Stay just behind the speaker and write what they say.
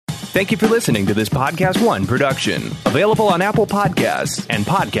Thank you for listening to this Podcast One production. Available on Apple Podcasts and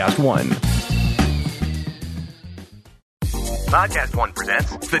Podcast One. Podcast One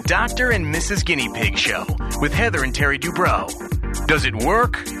presents The Dr. and Mrs. Guinea Pig Show with Heather and Terry Dubrow. Does it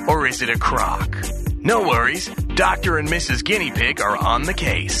work or is it a crock? No worries. Dr. and Mrs. Guinea Pig are on the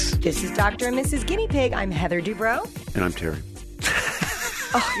case. This is Dr. and Mrs. Guinea Pig. I'm Heather Dubrow. And I'm Terry.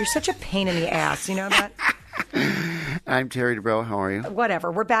 Oh, you're such a pain in the ass. You know that? I'm Terry Dubrow. How are you?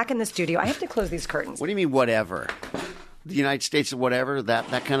 Whatever. We're back in the studio. I have to close these curtains. What do you mean, whatever? The United States of whatever? That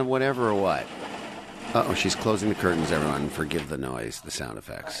kind of whatever or what? Uh-oh, she's closing the curtains, everyone. Forgive the noise, the sound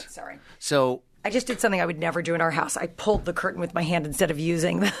effects. Right, sorry. So I just did something I would never do in our house. I pulled the curtain with my hand instead of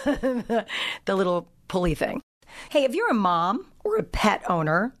using the little pulley thing. Hey, if you're a mom or a pet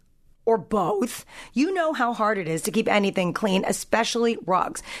owner or both, you know how hard it is to keep anything clean, especially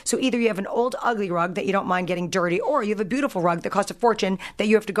rugs. So either you have an old ugly rug that you don't mind getting dirty, or you have a beautiful rug that costs a fortune that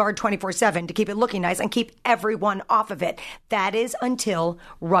you have to guard 24/7 to keep it looking nice and keep everyone off of it. That is until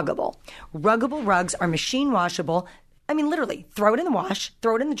Ruggable. Ruggable rugs are machine washable. I mean, literally, throw it in the wash,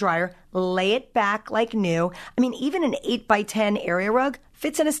 throw it in the dryer, lay it back like new. I mean, even an 8x10 area rug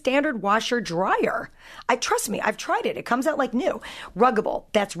fits in a standard washer dryer. Trust me, I've tried it. It comes out like new. Ruggable,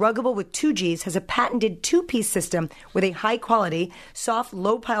 that's Ruggable with 2 Gs, has a patented 2-piece system with a high-quality, soft,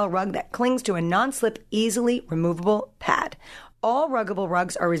 low-pile rug that clings to a non-slip, easily removable pad. All Ruggable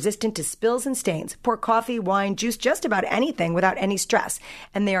rugs are resistant to spills and stains. Pour coffee, wine, juice, just about anything without any stress.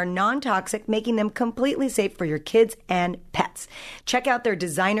 And they are non-toxic, making them completely safe for your kids and pets. Check out their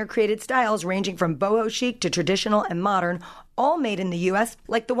designer-created styles ranging from boho chic to traditional and modern, all made in the U.S.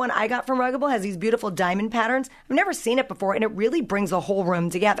 Like the one I got from Ruggable has these beautiful diamond patterns. I've never seen it before, and it really brings the whole room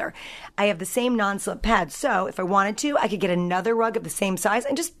together. I have the same non-slip pad, so if I wanted to, I could get another rug of the same size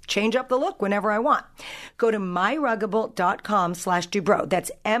and just change up the look whenever I want. Go to myruggable.com/Dubrow.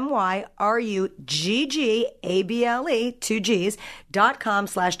 That's MYRUGGABLE, 2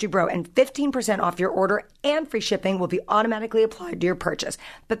 Gs.com/Dubrow, and 15% off your order and free shipping will be automatically applied to your purchase.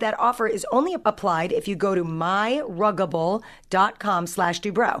 But that offer is only applied if you go to myruggable.com/Dubrow.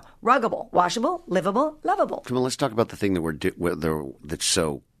 Ruggable, washable, livable, lovable. come on, let's talk about the thing that that's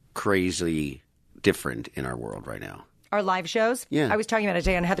so crazily different in our world right now. Our live shows? Yeah. I was talking about it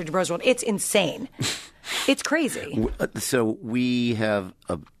today on Heather Dubrow's World. It's insane. It's crazy. So we have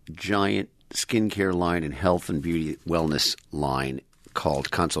a giant skincare line and health and beauty wellness line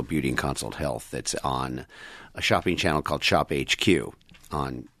called Consult Beauty and Consult Health that's on a shopping channel called Shop HQ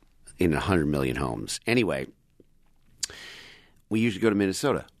in 100 million homes. Anyway, we usually go to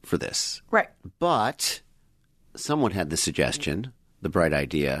Minnesota for this. Right. But someone had the suggestion, the bright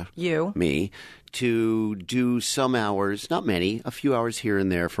idea, me, to do some hours, not many, a few hours here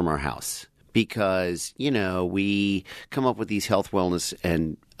and there from our house. Because, we come up with these health, wellness,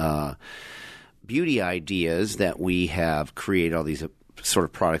 and beauty ideas that we have created all these sort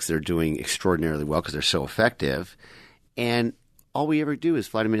of products that are doing extraordinarily well because they're so effective. And all we ever do is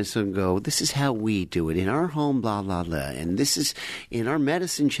fly to Minnesota and go, this is how we do it in our home, blah, blah, blah. And this is in our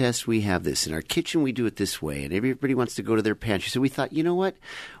medicine chest, we have this. In our kitchen, we do it this way. And everybody wants to go to their pantry. So we thought, you know what?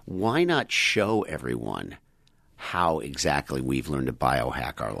 Why not show everyone how exactly we've learned to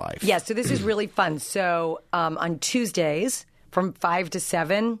biohack our life? Yeah, so this is really fun. So on Tuesdays from 5 to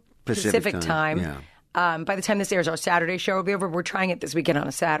 7 Pacific time. Yeah. By the time this airs, our Saturday show will be over. We're trying it this weekend on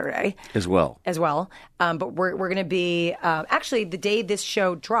a Saturday. As well. But we're going to be, actually, the day this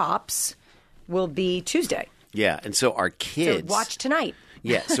show drops will be Tuesday. Yeah, and so our kids. So watch tonight.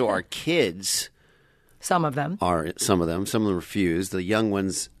 Yeah, so our kids. Some of them refuse. The young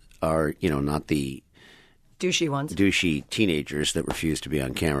ones are, not the douchey teenagers that refuse to be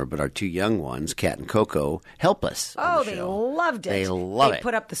on camera, but our 2 young ones, Kat and Coco, help us. Oh, they loved it. They love it. They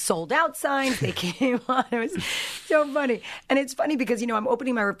put up the sold out signs. They came on. It was so funny. And it's funny because, I'm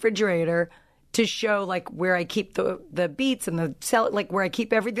opening my refrigerator to show where I keep the beets and the where I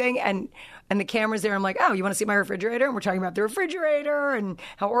keep everything. And the camera's there. I'm like, oh, you want to see my refrigerator? And we're talking about the refrigerator and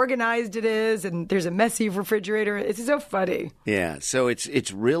how organized it is. And there's a messy refrigerator. It's so funny. Yeah. So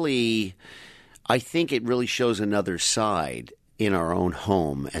it's really, I think it really shows another side in our own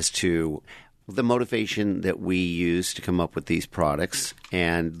home as to the motivation that we use to come up with these products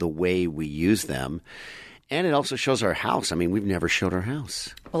and the way we use them. And it also shows our house. I mean, we've never showed our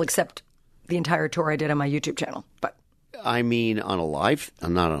house. Well, except the entire tour I did on my YouTube channel. But I mean, not on a live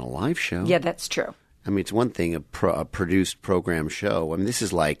show. Yeah, that's true. I mean, it's one thing, a produced program show. I mean, this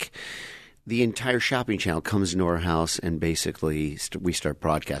is like the entire shopping channel comes into our house, and basically we start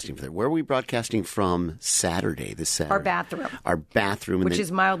broadcasting from there. Where are we broadcasting from Saturday, this Saturday? Our bathroom. Our bathroom. Which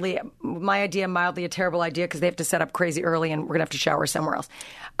is mildly a terrible idea because they have to set up crazy early and we're going to have to shower somewhere else.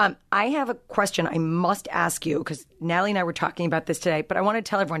 I have a question I must ask you because Natalie and I were talking about this today, but I want to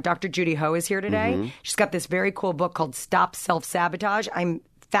tell everyone Dr. Judy Ho is here today. Mm-hmm. She's got this very cool book called Stop Self-Sabotage. I'm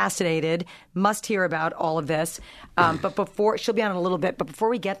fascinated, must hear about all of this. But before, she'll be on in a little bit, but before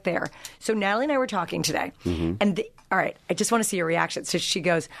we get there, so Natalie and I were talking today, and all right, I just want to see your reaction. So she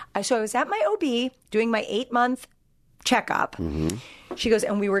goes, so I was at my OB doing my 8-month checkup. She goes,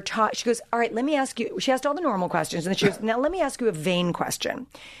 and we were taught, she goes, all right, let me ask you, she asked all the normal questions, and then she goes, now let me ask you a vein question.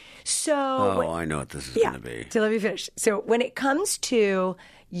 So, I know what this is going to be. So let me finish. So when it comes to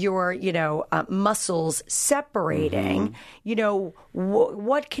your, muscles separating,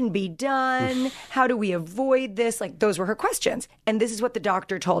 what can be done? How do we avoid this? Like, those were her questions. And this is what the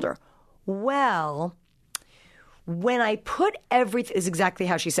doctor told her. Well, when I put everything, is exactly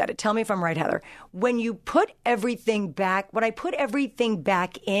how she said it. Tell me if I'm right, Heather. When I put everything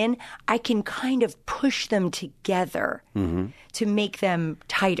back in, I can kind of push them together to make them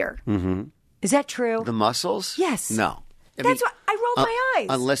tighter. Is that true? The muscles? Yes. No. That's why I rolled my eyes.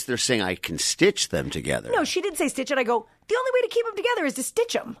 Unless they're saying I can stitch them together. No, she didn't say stitch it. I go, the only way to keep them together is to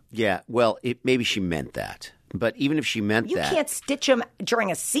stitch them. Yeah, well, maybe she meant that. But even if she meant that. You can't stitch them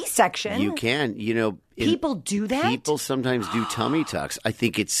during a C-section. You can. People do that? People sometimes do tummy tucks. I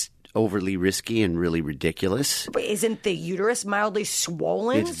think it's overly risky and really ridiculous. But isn't the uterus mildly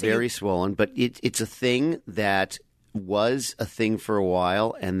swollen? It's very swollen, but it's a thing that was a thing for a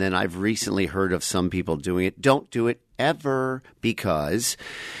while, and then I've recently heard of some people doing it. Don't do it ever, because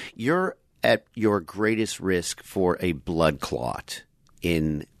you're at your greatest risk for a blood clot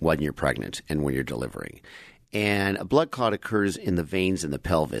when you're pregnant and when you're delivering. And a blood clot occurs in the veins in the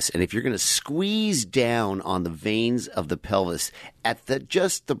pelvis. And if you're going to squeeze down on the veins of the pelvis at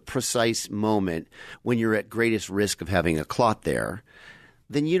just the precise moment when you're at greatest risk of having a clot there,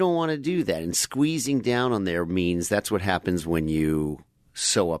 then you don't want to do that. And squeezing down on there means that's what happens when you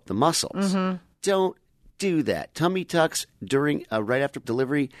sew up the muscles. Don't do that. Tummy tucks right after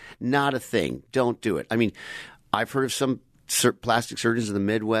delivery, not a thing. Don't do it. I mean, I've heard of some plastic surgeons in the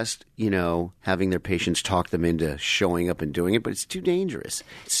Midwest, having their patients talk them into showing up and doing it, but it's too dangerous.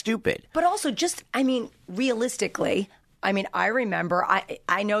 It's stupid. But also realistically, I remember,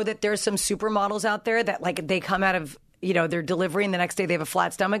 I know that there's some supermodels out there that they come out of, their delivery and the next day they have a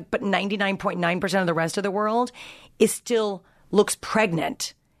flat stomach, but 99.9% of the rest of the world still looks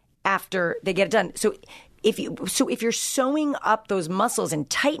pregnant after they get it done. So if you're sewing up those muscles and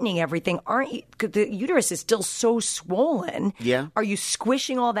tightening everything, aren't you? Cause the uterus is still so swollen. Yeah. Are you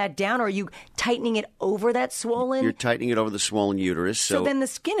squishing all that down, or are you tightening it over that swollen? You're tightening it over the swollen uterus. So then the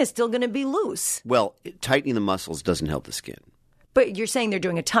skin is still going to be loose. Well, tightening the muscles doesn't help the skin. But you're saying they're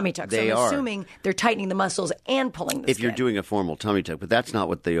doing a tummy tuck. They so I'm are. Assuming they're tightening the muscles and pulling the If skin. you're doing a formal tummy tuck, but that's not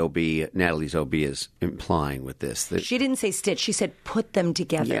what the OB, Natalie's OB, is implying with this. She didn't say stitch. She said put them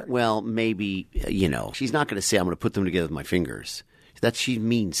together. Yeah, well, maybe, she's not going to say I'm going to put them together with my fingers. She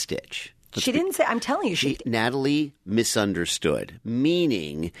means stitch. She didn't say, I'm telling you. Natalie misunderstood,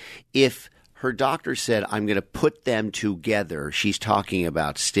 meaning if her doctor said I'm going to put them together, she's talking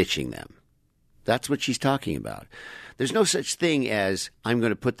about stitching them. That's what she's talking about. There's no such thing as I'm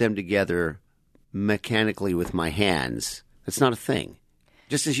going to put them together mechanically with my hands. That's not a thing.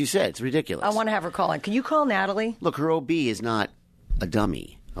 Just as you said, it's ridiculous. I want to have her call in. Can you call Natalie? Look, her OB is not a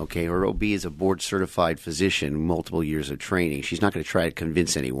dummy. Okay, her OB is a board-certified physician, multiple years of training. She's not going to try to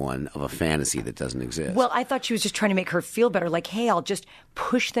convince anyone of a fantasy that doesn't exist. Well, I thought she was just trying to make her feel better. Like, hey, I'll just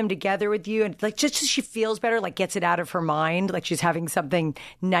push them together with you. And just so she feels better, gets it out of her mind, like she's having something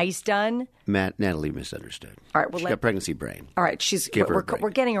nice done. Natalie misunderstood. All right, she's got pregnancy brain. All right, we're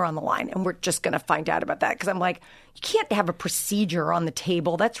getting her on the line, and we're just going to find out about that. Because I'm like, you can't have a procedure on the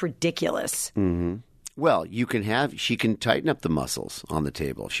table. That's ridiculous. Mm-hmm. Well, she can tighten up the muscles on the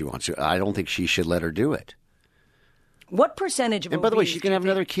table if she wants to. I don't think she should let her do it. What percentage of OBs... And by the way, she's going to have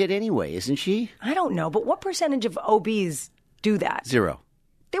another kid anyway, isn't she? I don't know, but what percentage of OBs do that? 0.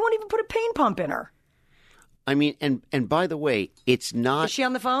 They won't even put a pain pump in her. I mean, and by the way, it's not... Is she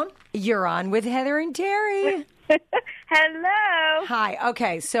on the phone? You're on with Heather and Terry. Hello. Hi.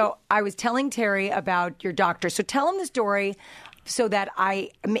 Okay, so I was telling Terry about your doctor. So tell him the story... so that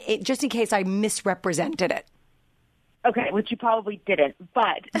just in case I misrepresented it. Okay, which you probably didn't,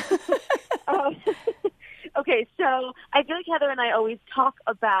 but... okay, so I feel like Heather and I always talk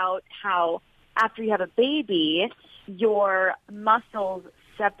about how after you have a baby, your muscles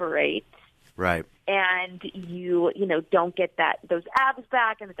separate. Right. And you don't get those abs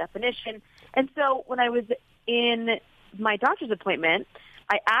back and the definition. And so when I was in my doctor's appointment,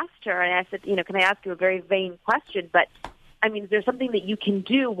 I asked her, and I said, can I ask you a very vain question? But, I mean, is there something that you can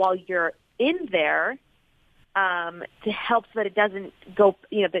do while you're in there to help so that it doesn't go,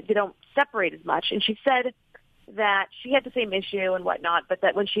 that they don't separate as much? And she said that she had the same issue and whatnot, but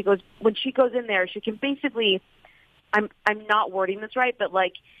that when she goes in there, she can basically, I'm not wording this right, but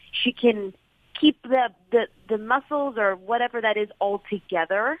like she can keep the muscles or whatever that is all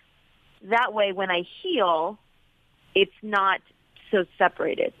together. That way, when I heal, it's not so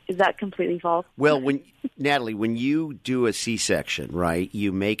separated. Is that completely false? Well, Natalie, when you do a C-section, right,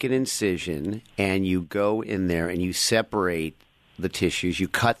 you make an incision and you go in there and you separate the tissues, you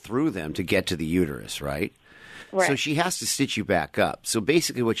cut through them to get to the uterus, right? Right. So she has to stitch you back up. So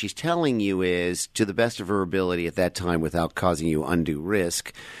basically what she's telling you is, to the best of her ability at that time without causing you undue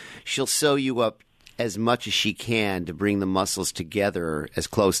risk, she'll sew you up as much as she can to bring the muscles together as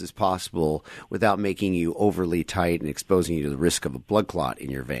close as possible without making you overly tight and exposing you to the risk of a blood clot in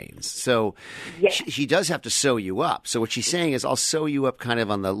your veins. So she does have to sew you up. So what she's saying is, I'll sew you up kind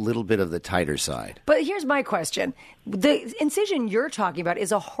of on the little bit of the tighter side. But here's my question. The incision you're talking about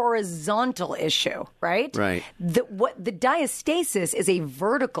is a horizontal issue, right? Right. The diastasis is a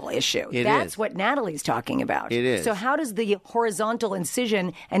vertical issue. That's what Natalie's talking about. It is. So how does the horizontal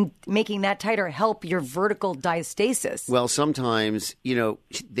incision and making that tighter help your vertical diastasis? Well, sometimes, they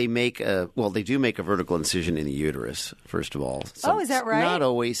do make a vertical incision in the uterus, first of all. Is that right? Not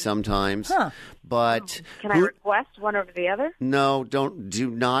always, sometimes. Huh. But can I request one over the other? No, do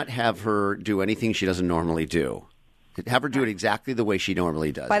not have her do anything she doesn't normally do. Have her do it exactly the way she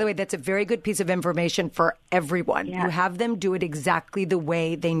normally does. By the way, that's a very good piece of information for everyone. Yeah. You have them do it exactly the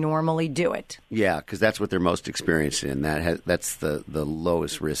way they normally do it. Yeah, because that's what they're most experienced in. That's the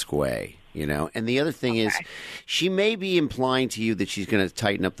lowest risk way, And the other thing is, she may be implying to you that she's going to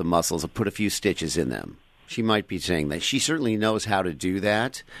tighten up the muscles and put a few stitches in them. She might be saying that. She certainly knows how to do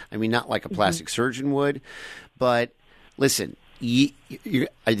that. I mean, not like a plastic surgeon would. But listen, is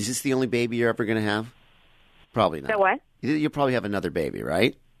this the only baby you're ever going to have? Probably not. So what? You'll probably have another baby,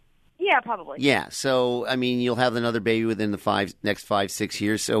 right? Yeah, probably. Yeah. So, I mean, you'll have another baby within the next 5-6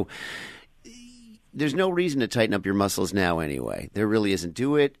 years. So there's no reason to tighten up your muscles now anyway. There really isn't.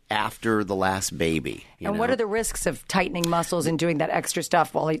 Do it after the last baby. And what are the risks of tightening muscles and doing that extra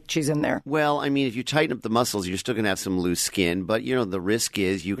stuff while she's in there? Well, I mean, if you tighten up the muscles, you're still going to have some loose skin. But, the risk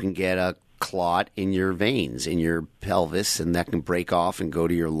is you can get a clot in your veins, in your pelvis, and that can break off and go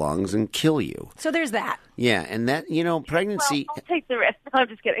to your lungs and kill you. So there's that. Yeah, and that, pregnancy... Well, I'll take the risk. No, I'm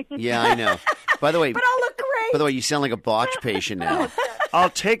just kidding. Yeah, I know. By the way... But I'll look great. By the way, you sound like a botch patient now. I'll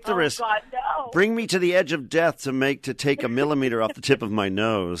take the risk. God, no. Bring me to the edge of death to take a millimeter off the tip of my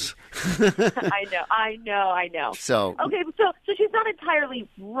nose. I know. So... Okay, so she's not entirely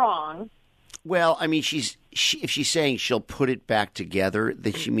wrong. Well, I mean, if she's saying she'll put it back together,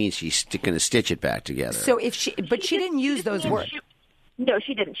 then she means she's going to stitch it back together. So she didn't use those words. No,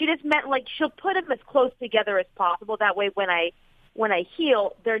 she didn't. She just meant like she'll put them as close together as possible. That way, when I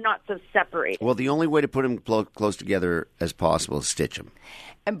heal, they're not so separated. Well, the only way to put them close together as possible is stitch them.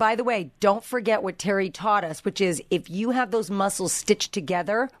 And by the way, don't forget what Terry taught us, which is if you have those muscles stitched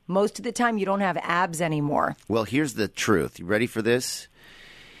together, most of the time you don't have abs anymore. Well, here's the truth. You ready for this?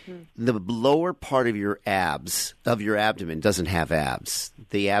 The lower part of your abdomen doesn't have abs.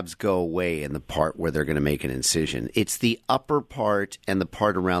 The abs go away in the part where they're going to make an incision. It's the upper part and the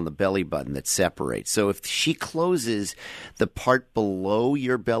part around the belly button that separate. So if she closes the part below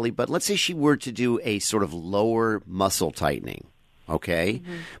your belly button, let's say she were to do a sort of lower muscle tightening, okay,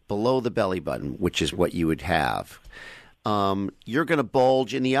 below the belly button, which is what you would have, you're going to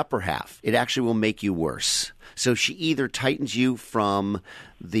bulge in the upper half. It actually will make you worse. So she either tightens you from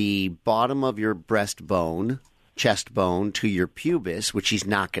the bottom of your breastbone, chest bone, to your pubis, which she's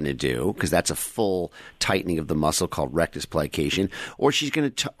not going to do because that's a full tightening of the muscle called rectus plication, or she's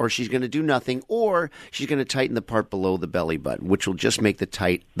going to do nothing, or she's going to tighten the part below the belly button, which will just make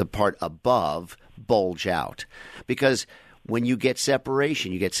the part above bulge out. Because when you get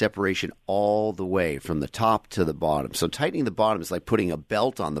separation all the way from the top to the bottom. So tightening the bottom is like putting a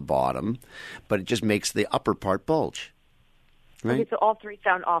belt on the bottom, but it just makes the upper part bulge. Right? Okay, so all three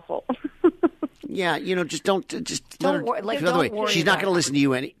sound awful. Yeah, just don't worry. Like, by the way, don't worry she's not about going to listen to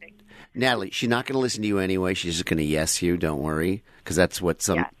you Natalie, she's not going to listen to you anyway. She's just going to yes you. Don't worry, because that's what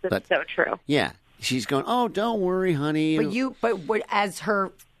some. Yeah, that's so true. Yeah, she's going. Oh, don't worry, honey. But as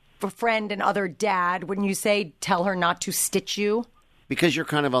her friend and other dad, wouldn't you say tell her not to stitch you? Because you're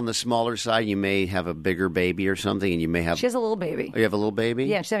kind of on the smaller side, you may have a bigger baby or something, and you may have... She has a little baby. Oh, you have a little baby?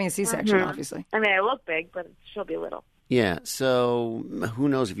 Yeah, she's having a C-section, obviously. I mean, I look big, but she'll be little. Yeah, so who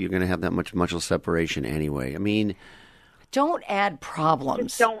knows if you're going to have that much muscle separation anyway. I mean... Don't add problems.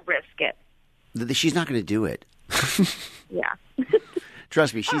 Just don't risk it. She's not going to do it. Yeah.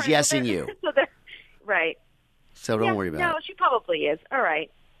 Trust me, she's yesing you. Right. So don't worry about it. No, she probably is. All right.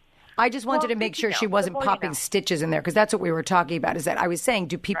 I just wanted to make sure she wasn't popping stitches in there, because that's what we were talking about, is that I was saying,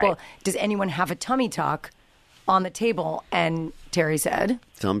 does anyone have a tummy tuck on the table? And Terry said...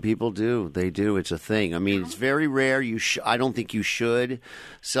 Some people do. They do. It's a thing. I mean, it's very rare. I don't think you should.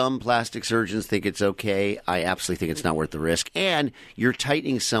 Some plastic surgeons think it's okay. I absolutely think it's not worth the risk. And you're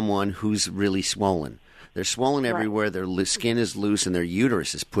tightening someone who's really swollen. They're swollen everywhere. Their skin is loose, and their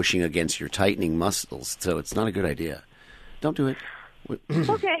uterus is pushing against your tightening muscles. So it's not a good idea. Don't do it.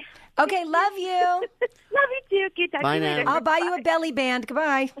 Okay. Okay, love you. Love you too. Bye now. I'll buy you a belly band.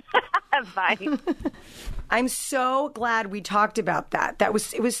 Goodbye. Bye. I'm so glad we talked about that. It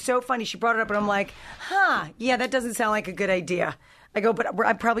was so funny. She brought it up, and I'm like, yeah, that doesn't sound like a good idea. I go, but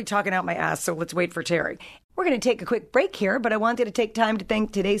I'm probably talking out my ass, so let's wait for Terry. We're going to take a quick break here, but I wanted to take time to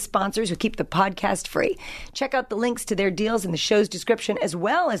thank today's sponsors who keep the podcast free. Check out the links to their deals in the show's description, as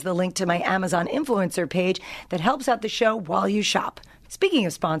well as the link to my Amazon influencer page that helps out the show while you shop. Speaking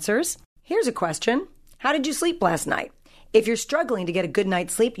of sponsors, here's a question. How did you sleep last night? If you're struggling to get a good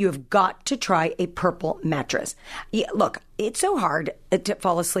night's sleep, you have got to try a Purple mattress. Yeah, look, it's so hard to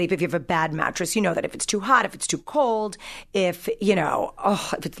fall asleep if you have a bad mattress. You know that if it's too hot, if it's too cold, if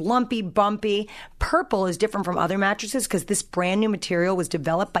it's lumpy, bumpy. Purple is different from other mattresses because this brand new material was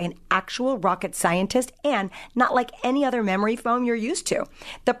developed by an actual rocket scientist and not like any other memory foam you're used to.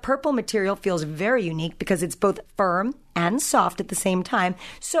 The Purple material feels very unique because it's both firm and soft at the same time,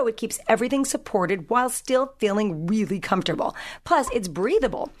 so it keeps everything supported while still feeling really comfortable. Plus, it's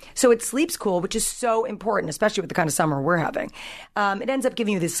breathable, so it sleeps cool, which is so important, especially with the kind of summer we're having. It ends up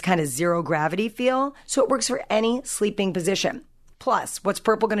giving you this kind of zero gravity feel, so it works for any sleeping position. Plus, what's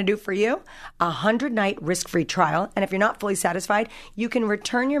Purple going to do for you? 100-night risk-free trial, and if you're not fully satisfied, you can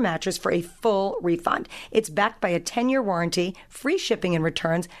return your mattress for a full refund. It's backed by a 10-year warranty, free shipping and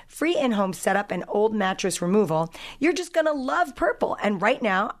returns, free in-home setup, and old mattress removal. You're just going to love Purple, and right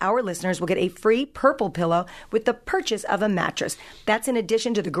now, our listeners will get a free Purple pillow with the purchase of a mattress. That's in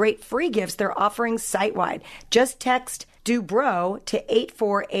addition to the great free gifts they're offering site-wide. Just text Dubrow to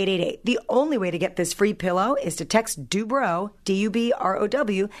 84888. The only way to get this free pillow is to text Dubrow,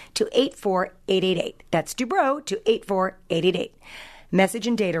 D-U-B-R-O-W, to 84888. That's Dubrow to 84888. Message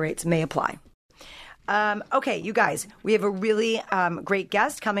and data rates may apply. Okay, you guys, we have a really great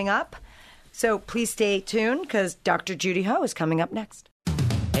guest coming up. So please stay tuned because Dr. Judy Ho is coming up next.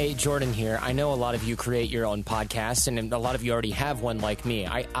 Hey, Jordan here. I know a lot of you create your own podcasts, and a lot of you already have one like me.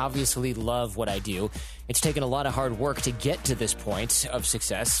 I obviously love what I do. It's taken a lot of hard work to get to this point of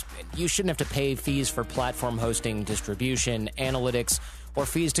success. You shouldn't have to pay fees for platform hosting, distribution, analytics, or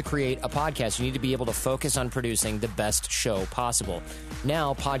fees to create a podcast. You need to be able to focus on producing the best show possible.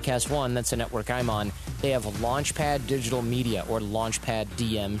 Now, Podcast One, that's the network I'm on, they have Launchpad Digital Media, or Launchpad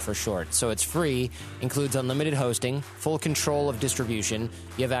DM for short. So it's free, includes unlimited hosting, full control of distribution.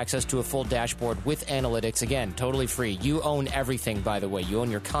 You have access to a full dashboard with analytics. Again, totally free. You own everything, by the way. You own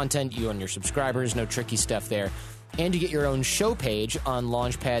your content, you own your subscribers, no tricky stuff there. And you get your own show page on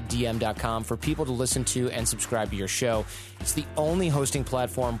launchpaddm.com for people to listen to and subscribe to your show. It's the only hosting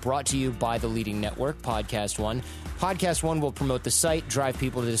platform brought to you by the leading network, Podcast One. Podcast One will promote the site, drive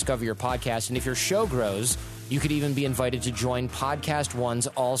people to discover your podcast, and if your show grows, you could even be invited to join Podcast One's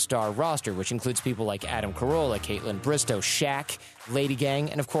all-star roster, which includes people like Adam Carolla, Caitlin Bristow, Shaq, Lady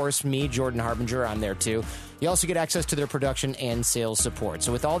Gang, and of course, me, Jordan Harbinger, I'm there too. You also get access to their production and sales support.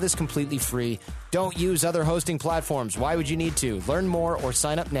 So with all this completely free, don't use other hosting platforms. Why would you need to? Learn more or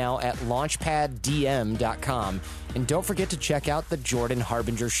sign up now at launchpaddm.com. And don't forget to check out The Jordan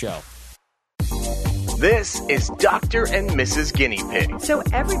Harbinger Show. This is Dr. and Mrs. Guinea Pig. So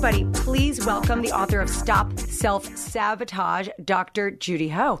everybody, please welcome the author of Stop Self-Sabotage, Dr. Judy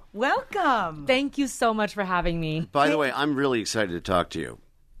Ho. Welcome. Thank you so much for having me. By the way, I'm really excited to talk to you.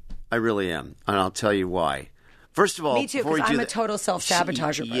 I really am. And I'll tell you why. First of all, me too, because I'm a total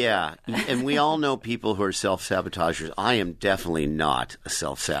self-sabotager. Yeah, and we all know people who are self-sabotagers. I am definitely not a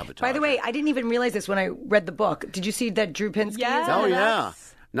self-sabotager. By the way, I didn't even realize this when I read the book. Did you see that Drew Pinsky? Yes. Oh, yeah.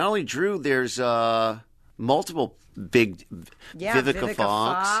 Not only Drew, there's multiple big Vivica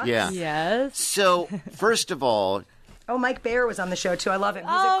Fox. Yeah. Yes. So, first of all... Oh, Mike Bayer was on the show, too. I love him.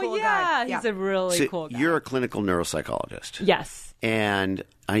 He's a cool guy. He's a really cool guy. You're a clinical neuropsychologist. Yes. And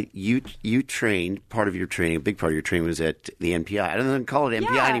you trained, part of your training, a big part of your training was at the NPI. I don't even call it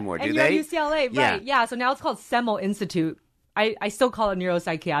NPI anymore, do and they? You're at UCLA, right? Yeah. So now it's called Semel Institute. I still call it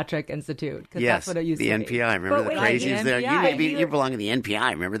Neuropsychiatric Institute because that's what it used to be. The NPI. Remember the crazies there? You belong in the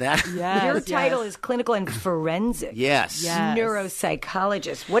NPI. Remember that? Yes, Your title is clinical and forensic. Yes.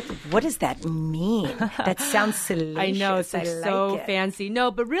 Neuropsychologist. What does that mean? That sounds salacious. I know, it's so fancy. No,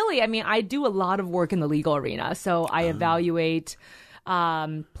 but really, I mean, I do a lot of work in the legal arena. So I evaluate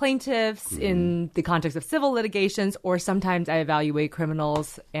plaintiffs in the context of civil litigations, or sometimes I evaluate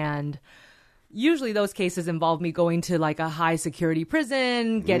criminals, and usually those cases involve me going to like a high security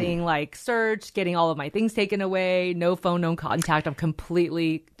prison, getting like searched, getting all of my things taken away, no phone, no contact. I'm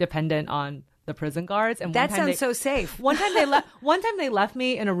completely dependent on the prison guards. And that sounds so safe. One time they left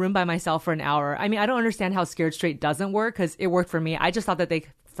me in a room by myself for an hour. I mean, I don't understand how Scared Straight doesn't work, because it worked for me. I just thought that they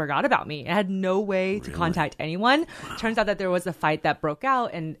forgot about me. I had no way to contact anyone. Turns out that there was a fight that broke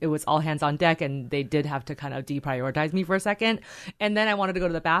out, and it was all hands on deck, and they did have to kind of deprioritize me for a second. And then I wanted to go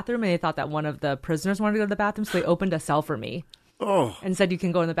to the bathroom, and they thought that one of the prisoners wanted to go to the bathroom, so they opened a cell for me. And said, you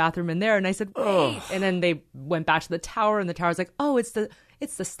can go in the bathroom in there. And I said, wait. And then they went back to the tower, and the tower was like, oh, it's the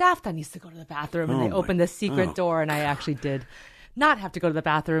staff that needs to go to the bathroom. And they opened the secret door, and I actually did not have to go to the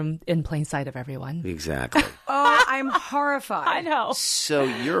bathroom in plain sight of everyone. Exactly. Oh, I'm horrified. I know. So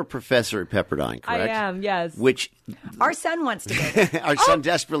you're a professor at Pepperdine, correct? I am, yes. Which our son wants to go there. Our son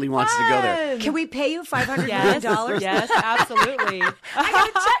desperately wants to go there. Can we pay you $500 million? Yes, absolutely. I got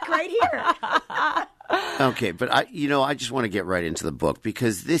a check right here. Okay, but I just want to get right into the book,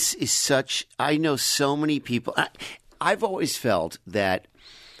 because this is such. I know so many people. I've always felt that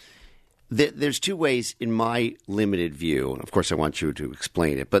there's two ways, in my limited view, and of course I want you to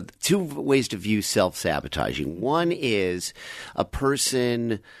explain it, but two ways to view self-sabotaging. One is a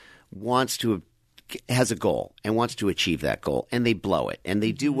person has a goal and wants to achieve that goal, and they blow it, and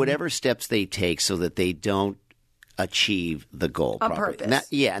they do whatever steps they take so that they don't achieve the goal on properly. purpose.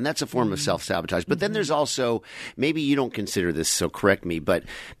 And that's a form of self-sabotage. But then there's also, maybe you don't consider this, so correct me, but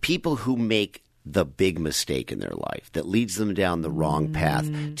people who make the big mistake in their life that leads them down the wrong path.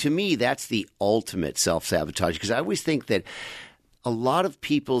 To me, that's the ultimate self-sabotage, because I always think that a lot of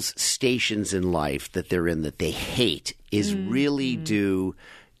people's stations in life that they're in that they hate is really due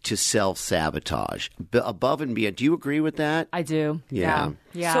to self-sabotage above and beyond. Do you agree with that? I do. Yeah.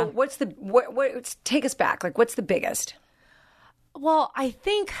 So what's take us back? Like, what's the biggest? Well, I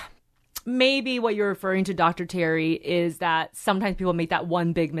think maybe what you're referring to, Dr. Terry, is that sometimes people make that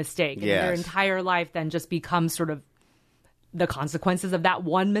one big mistake, and their entire life then just becomes sort of the consequences of that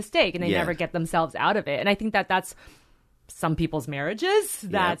one mistake, and they never get themselves out of it. And I think that that's some people's marriages,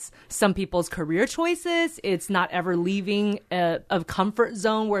 that's some people's career choices. It's not ever leaving a comfort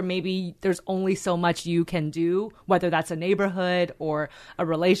zone where maybe there's only so much you can do, whether that's a neighborhood or a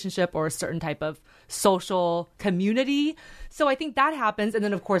relationship or a certain type of social community. So I think that happens. And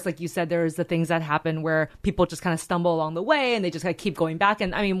then, of course, like you said, there's the things that happen where people just kind of stumble along the way, and they just kind of keep going back.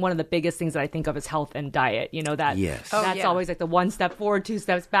 And I mean, one of the biggest things that I think of is health and diet. You know, that's always like the one step forward, two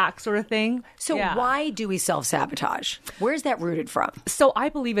steps back sort of thing. So why do we self-sabotage? Where's that rooted from? So I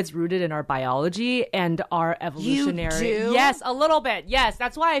believe it's rooted in our biology and our evolutionary. You do? Yes, a little bit. Yes.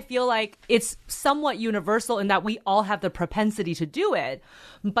 That's why I feel like it's somewhat universal in that we all have the propensity to do it.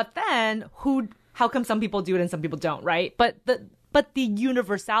 But then how come some people do it and some people don't, right? But the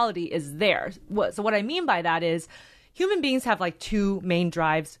universality is there. So what I mean by that is human beings have like two main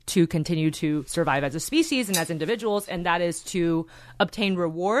drives to continue to survive as a species and as individuals, and that is to obtain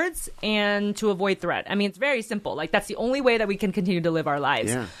rewards and to avoid threat. I mean, it's very simple. Like, that's the only way that we can continue to live our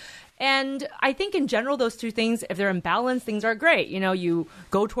lives. Yeah. And I think in general, those two things, if they're in balance, things are great. You know, you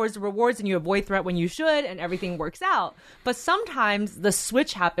go towards the rewards and you avoid threat when you should, and everything works out. But sometimes the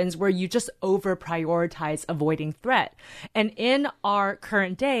switch happens where you just over prioritize avoiding threat. And in our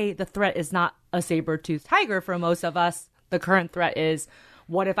current day, the threat is not a saber-toothed tiger for most of us. The current threat is,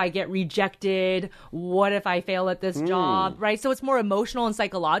 what if I get rejected? What if I fail at this job? Right? So it's more emotional and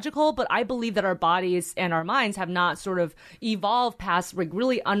psychological, but I believe that our bodies and our minds have not sort of evolved past like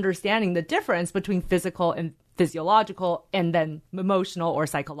really understanding the difference between physical and physiological and then emotional or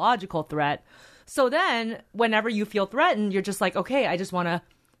psychological threat. So then whenever you feel threatened, you're just like, okay, I just want to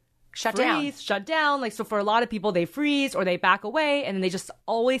shut down. Like, so for a lot of people, they freeze or they back away, and then they just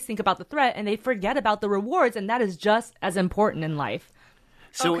always think about the threat and they forget about the rewards. And that is just as important in life.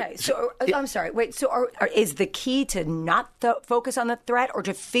 I'm sorry. Wait. So, is the key to not focus on the threat, or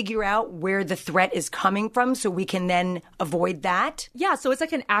to figure out where the threat is coming from, so we can then avoid that? Yeah. So it's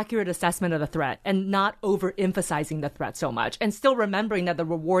like an accurate assessment of the threat, and not overemphasizing the threat so much, and still remembering that the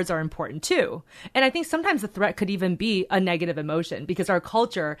rewards are important too. And I think sometimes the threat could even be a negative emotion, because our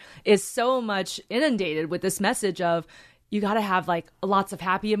culture is so much inundated with this message of, you got to have like lots of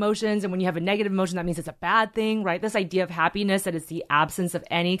happy emotions. And when you have a negative emotion, that means it's a bad thing, right? This idea of happiness, that it's the absence of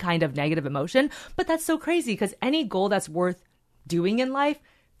any kind of negative emotion. But that's so crazy, because any goal that's worth doing in life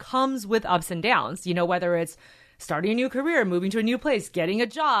comes with ups and downs, whether it's starting a new career, moving to a new place, getting a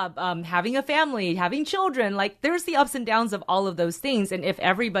job, having a family, having children. Like, there's the ups and downs of all of those things. And if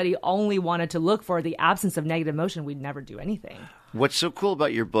everybody only wanted to look for the absence of negative emotion, we'd never do anything. What's so cool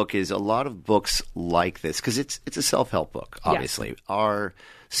about your book is a lot of books like this, because it's a self-help book, obviously, are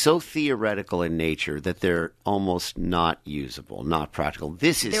so theoretical in nature that they're almost not usable, not practical.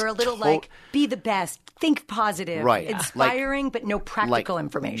 They're a little like, be the best, think positive, right? Inspiring, but no practical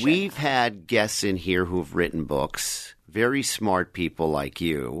information. We've had guests in here who've written books, very smart people like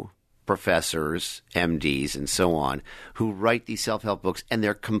you, professors, MDs, and so on, who write these self-help books, and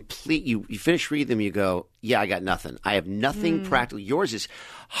they're complete. You finish reading them, you go, yeah, I got nothing. I have nothing practical. Yours is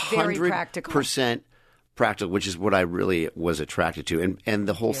 100% practical, which is what I really was attracted to. And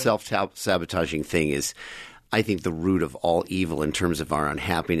the whole self-sabotaging thing is, I think, the root of all evil in terms of our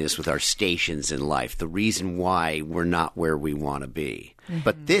unhappiness with our stations in life, the reason why we're not where we want to be. Mm-hmm.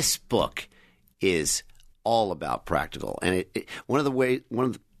 But this book is all about practical. And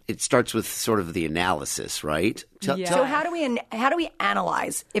it starts with sort of the analysis, right? So how do we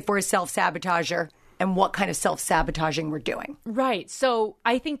analyze if we're a self-sabotager and what kind of self-sabotaging we're doing? Right. So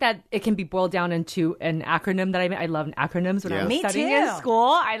I think that it can be boiled down into an acronym that I love acronyms when I was studying in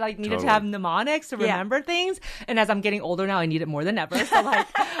school. I needed to have mnemonics to remember things. And as I'm getting older now, I need it more than ever. So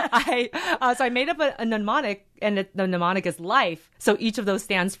I made up a mnemonic, and the mnemonic is life. So each of those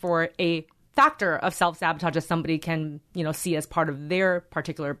stands for a factor of self-sabotage that somebody can, see as part of their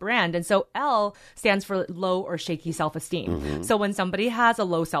particular brand. And so L stands for low or shaky self-esteem. Mm-hmm. So when somebody has a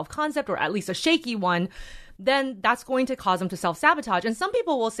low self-concept, or at least a shaky one, then that's going to cause them to self-sabotage. And some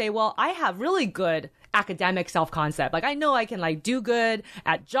people will say, well, I have really good academic self-concept. Like, I know I can do good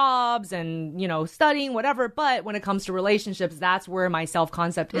at jobs and, studying, whatever. But when it comes to relationships, that's where my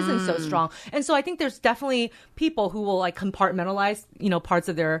self-concept isn't so strong. And so I think there's definitely people who will compartmentalize, parts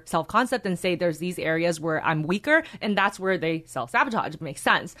of their self-concept and say there's these areas where I'm weaker, and that's where they self-sabotage. It makes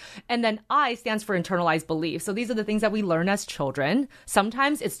sense. And then I stands for internalized belief. So these are the things that we learn as children.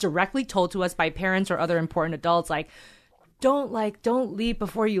 Sometimes it's directly told to us by parents or other important adults, like, don't leap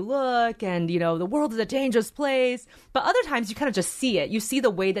before you look, and the world is a dangerous place. But other times you kind of just see it. You see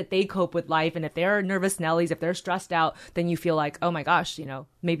the way that they cope with life, and if they're nervous Nellies, if they're stressed out, then you feel like, oh my gosh,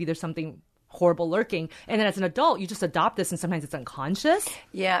 maybe there's something horrible lurking. And then as an adult, you just adopt this, and sometimes it's unconscious.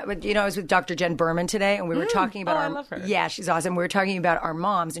 Yeah, but I was with Dr. Jen Berman today, and we were talking about I love her. Yeah, she's awesome. We were talking about our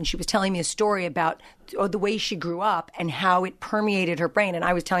moms, and she was telling me a story about the way she grew up and how it permeated her brain. And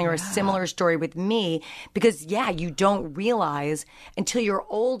I was telling her a similar story with me, because you don't realize until you're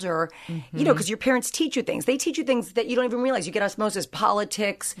older, because your parents teach you things. They teach you things that you don't even realize. You get osmosis,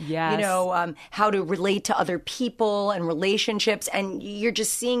 politics, how to relate to other people and relationships, and you're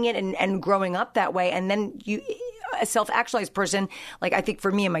just seeing it and growing up that way. And then a self-actualized person, I think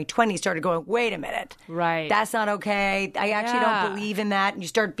for me in my 20s, started going, wait a minute. Right. That's not okay. I actually don't believe in that. And you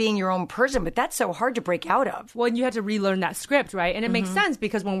start being your own person, but that's so hard to break out of. Well, and you had to relearn that script, right? And it makes sense,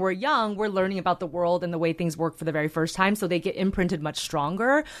 because when we're young, we're learning about the world and the way things work for the very first time. So they get imprinted much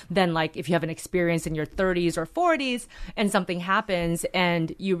stronger than if you have an experience in your 30s or 40s and something happens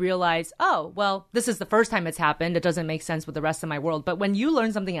and you realize, oh, well, this is the first time it's happened. It doesn't make sense with the rest of my world. But when you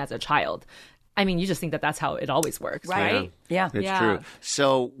learn something as a child, you just think that that's how it always works, right? Yeah. It's true.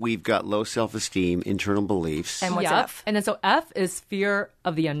 So we've got low self-esteem, internal beliefs. And what's F? And then so F is fear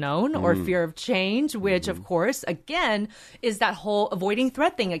of the unknown or fear of change, which, of course, again, is that whole avoiding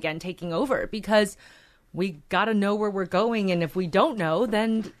threat thing again taking over, because we got to know where we're going. And if we don't know,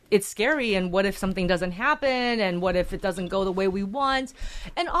 then it's scary. And what if something doesn't happen? And what if it doesn't go the way we want?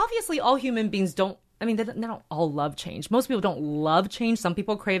 And obviously, all human beings don't they don't all love change. Most people don't love change. Some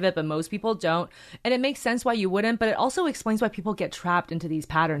people crave it, but most people don't. And it makes sense why you wouldn't, but it also explains why people get trapped into these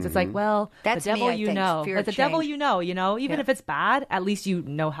patterns. It's like, well, that's the devil me, I think. Fear of the change. devil even if it's bad, at least you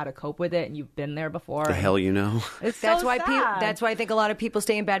know how to cope with it and you've been there before. The hell you know. It's that's so why sad. that's why I think a lot of people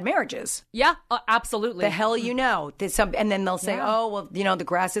stay in bad marriages. Yeah, absolutely. The hell you know. And then they'll say, oh, well, the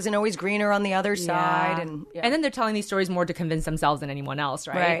grass isn't always greener on the other side. And then they're telling these stories more to convince themselves than anyone else,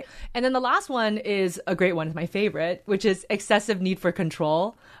 right? Right. And then the last one is is a great one, my favorite, which is excessive need for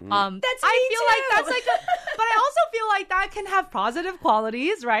control. That's I feel like that's but I also feel like that can have positive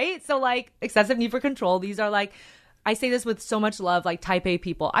qualities, right? So like excessive need for control, these are like, I say this with so much love, like type A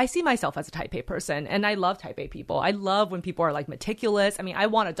people. I see myself as a type A person, and I love type A people. I love when people are like meticulous. I mean, I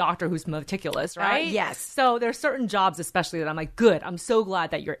want a doctor who's meticulous, right? Yes. So there's certain jobs, especially, that I'm like, good, I'm so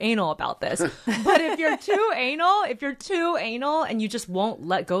glad that you're anal about this. But if you're too anal and you just won't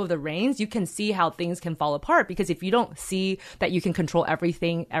let go of the reins, you can see how things can fall apart. Because if you don't see that you can control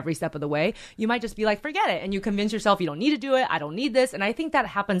everything every step of the way, you might just be like, forget it. And you convince yourself you don't need to do it. I don't need this. And I think that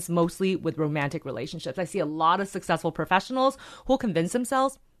happens mostly with romantic relationships. I see a lot of successful professionals who'll convince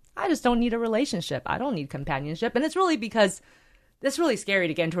themselves, I just don't need a relationship. I don't need companionship. And it's really because it's really scary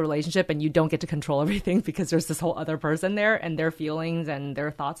to get into a relationship and you don't get to control everything because there's this whole other person there, and their feelings and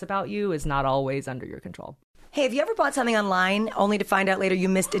their thoughts about you is not always under your control. Hey, have you ever bought something online only to find out later you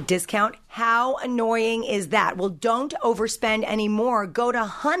missed a discount? How annoying is that? Well, don't overspend anymore. Go to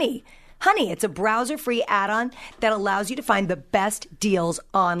Honey. Honey, it's a browser-free add-on that allows you to find the best deals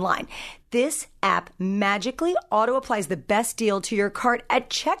online. This app magically auto-applies the best deal to your cart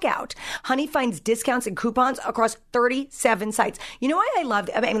at checkout. Honey finds discounts and coupons across 37 sites. You know why I love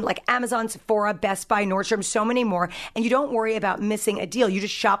it? I mean, like Amazon, Sephora, Best Buy, Nordstrom, so many more. And you don't worry about missing a deal. You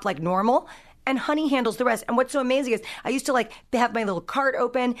just shop like normal. And Honey handles the rest. And what's so amazing is I used to like have my little cart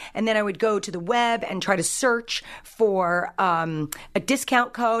open, and then I would go to the web and try to search for a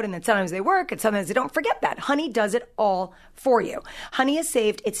discount code. And then sometimes they work and sometimes they don't. Forget that. Honey does it all for you. Honey has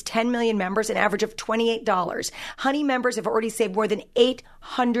saved its 10 million members an average of $28. Honey members have already saved more than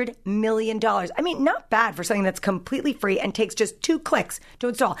 $800 million. I mean, not bad for something that's completely free and takes just 2 clicks to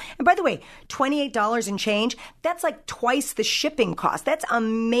install. And by the way, $28 and change, that's like twice the shipping cost. That's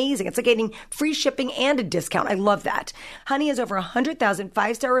amazing. It's like getting free shipping and a discount. I love that. Honey has over 100,000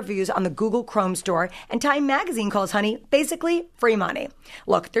 5-star reviews on the Google Chrome store, and Time Magazine calls Honey basically free money.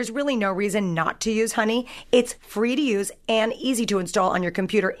 Look, there's really no reason not to use Honey. It's free to use and easy to install on your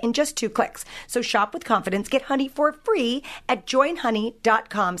computer in just 2 clicks. So shop with confidence. Get Honey for free at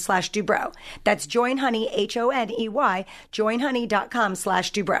joinhoney.com/Dubrow. That's joinhoney, Honey,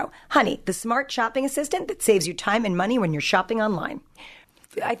 joinhoney.com/Dubrow. Honey, the smart shopping assistant that saves you time and money when you're shopping online.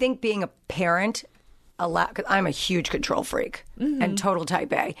 I think being a parent, cause I'm a huge control freak and total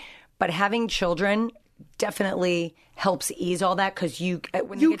type A, but having children definitely helps ease all that, because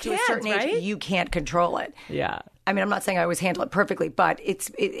when you get to a certain age, you can't control it. Yeah. I mean, I'm not saying I always handle it perfectly, but it's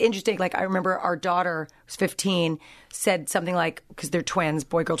interesting. Like, I remember our daughter, who's 15, said something like, because they're twins,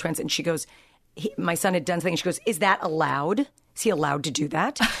 boy-girl twins, and she goes, my son had done something, and she goes, is that allowed? Is he allowed to do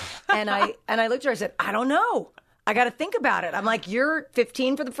that? and I looked at her, I said, I don't know. I got to think about it. I'm like, you're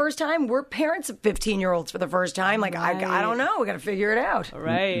 15 for the first time. We're parents of 15-year-olds for the first time. Like, right. I don't know. We got to figure it out.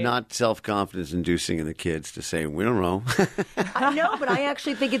 Right. Not self-confidence inducing in the kids to say, we don't know. I know, but I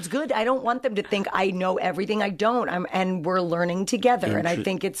actually think it's good. I don't want them to think I know everything. I don't. And we're learning together. And I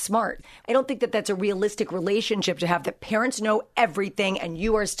think it's smart. I don't think that that's a realistic relationship to have, that parents know everything and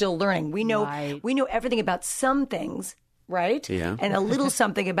you are still learning. We know everything about some things. Right? Yeah. And a little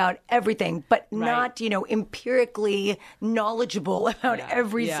something about everything, but not, empirically knowledgeable about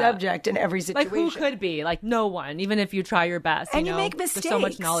every subject and every situation. Like, who could be? Like, no one, even if you try your best. And you make mistakes. There's so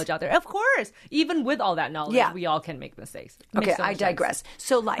much knowledge out there. Of course. Even with all that knowledge, we all can make mistakes. Okay, I digress.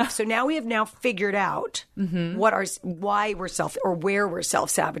 So life. So now we have figured out why we're where we're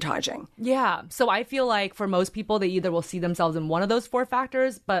self-sabotaging. Yeah. So I feel like for most people, they either will see themselves in one of those 4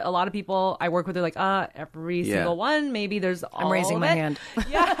 factors, but a lot of people I work with are like, every single one, maybe there's all I'm raising my hand.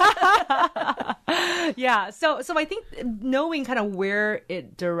 Yeah. Yeah. So I think knowing kind of where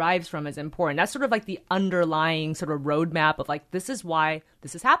it derives from is important. That's sort of like the underlying sort of roadmap of like, this is why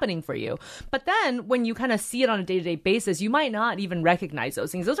this is happening for you. But then when you kind of see it on a day-to-day basis, you might not even recognize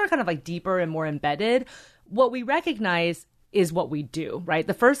those things. Those are kind of like deeper and more embedded. What we recognize is what we do, right?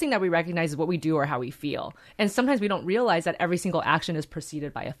 The first thing that we recognize is what we do or how we feel. And sometimes we don't realize that every single action is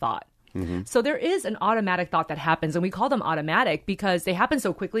preceded by a thought. Mm-hmm. So there is an automatic thought that happens, and we call them automatic because they happen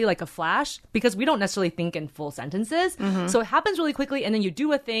so quickly, like a flash, because we don't necessarily think in full sentences. Mm-hmm. So it happens really quickly, and then you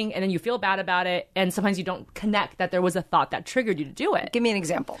do a thing, and then you feel bad about it, and sometimes you don't connect that there was a thought that triggered you to do it. Give me an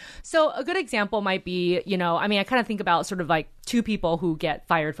example. So a good example might be, I kind of think about sort of like 2 people who get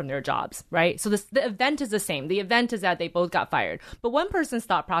fired from their jobs, right? So the event is the same. The event is that they both got fired. But one person's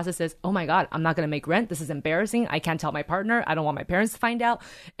thought process is, oh my God, I'm not going to make rent. This is embarrassing. I can't tell my partner. I don't want my parents to find out.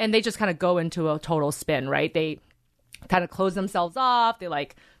 And they just kind of go into a total spin, right? They kind of close themselves off. They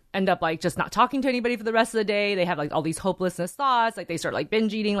like end up like just not talking to anybody for the rest of the day. They have like all these hopelessness thoughts. Like they start like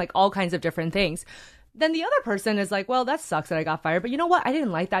binge eating, like all kinds of different things. then the other person is like, well, that sucks that I got fired. But you know what? I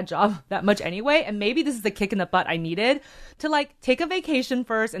didn't like that job that much anyway. And maybe this is the kick in the butt I needed to like take a vacation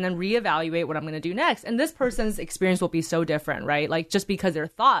first and then reevaluate what I'm going to do next. And this person's experience will be so different, right? Like just because their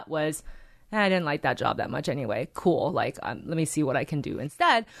thought was, I didn't like that job that much anyway. Cool. Like, let me see what I can do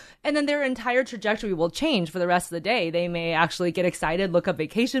instead. And then their entire trajectory will change for the rest of the day. They may actually get excited, look up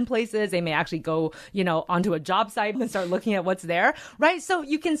vacation places. They may actually go, onto a job site and start looking at what's there, right? So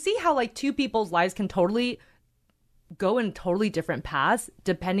you can see how like two people's lives can totally go in totally different paths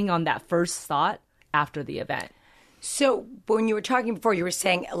depending on that first thought after the event. So when you were talking before, you were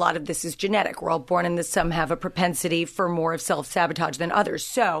saying a lot of this is genetic. We're all born in this. Some have a propensity for more of self-sabotage than others.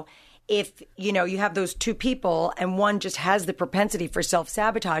 So if, you have those two people and one just has the propensity for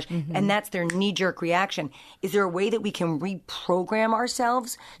self-sabotage and that's their knee-jerk reaction, is there a way that we can reprogram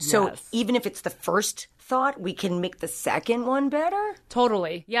ourselves? So even if it's the first thought, we can make the second one better?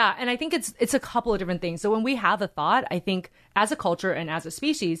 Totally. Yeah. And I think it's a couple of different things. So when we have a thought, I think as a culture and as a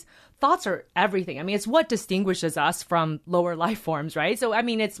species, thoughts are everything. I mean, it's what distinguishes us from lower life forms, right? So, I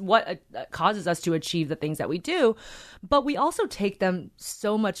mean, it's what causes us to achieve the things that we do. But we also take them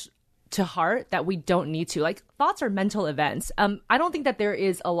so much to heart that we don't need to. Like, thoughts are mental events. I don't think that there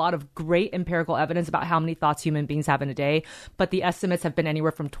is a lot of great empirical evidence about how many thoughts human beings have in a day, but the estimates have been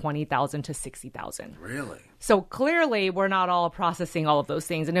anywhere from 20,000 to 60,000. Really? So clearly we're not all processing all of those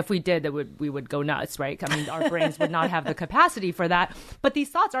things. And if we did, we would go nuts, right? I mean, our brains would not have the capacity for that. But these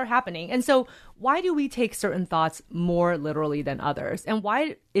thoughts are happening. And so why do we take certain thoughts more literally than others? And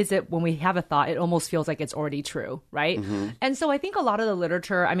why is it when we have a thought, it almost feels like it's already true, right? And so I think a lot of the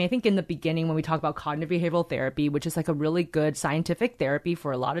literature, I think in the beginning when we talk about cognitive behavioral therapy, which is like a really good scientific therapy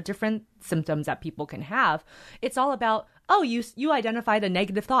for a lot of different symptoms that people can have, it's all about, oh, you identified a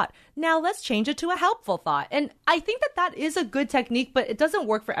negative thought. Now let's change it to a helpful thought. And I think that is a good technique, but it doesn't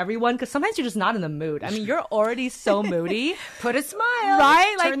work for everyone because sometimes you're just not in the mood. I mean, you're already so moody. Put a smile.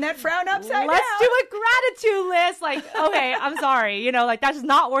 Right? Turn that frown upside down. Let's do a gratitude list. Like, okay, I'm sorry. Like that's just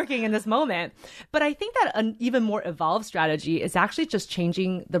not working in this moment. But I think that an even more evolved strategy is actually just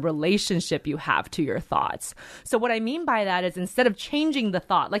changing the relationship you have to your thoughts. So what I mean by that is instead of changing the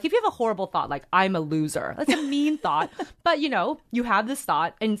thought, like if you have a horrible thought, like I'm a loser, that's a mean thought. But, you have this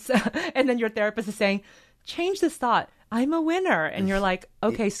thought and then your therapist is saying, change this thought. I'm a winner. And you're like,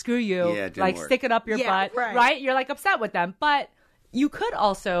 okay, screw you. Yeah, like work. Stick it up your butt. Right? You're like upset with them. But you could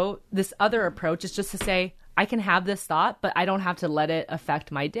also, this other approach is just to say, I can have this thought, but I don't have to let it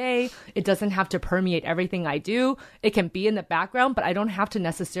affect my day. It doesn't have to permeate everything I do. It can be in the background, but I don't have to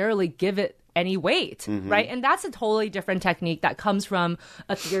necessarily give it any weight, right? And that's a totally different technique that comes from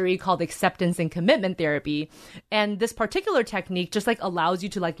a theory called acceptance and commitment therapy. And this particular technique just like allows you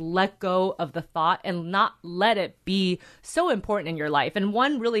to like let go of the thought and not let it be so important in your life. And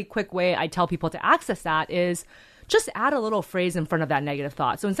one really quick way I tell people to access that is just add a little phrase in front of that negative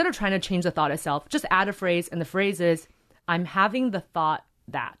thought. So instead of trying to change the thought itself, just add a phrase. And the phrase is, I'm having the thought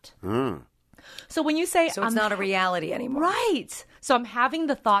that. So when you say, so it's not a reality anymore. Right. So I'm having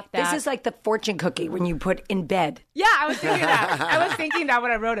the thought that. This is like the fortune cookie when you put in bed. Yeah, I was thinking that. I was thinking that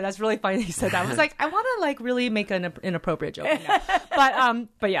when I wrote it. That's really funny that you said that. I was like, I want to like really make an inappropriate joke.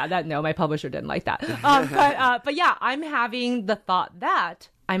 But yeah, no, my publisher didn't like that. But yeah, I'm having the thought that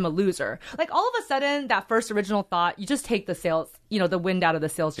I'm a loser. Like all of a sudden, that first original thought, you just take the sails, the wind out of the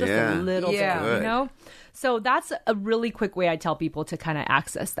sails just a little bit, So that's a really quick way I tell people to kind of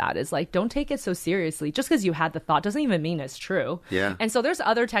access that is like, don't take it so seriously. Just because you had the thought doesn't even mean it's true. Yeah. And so there's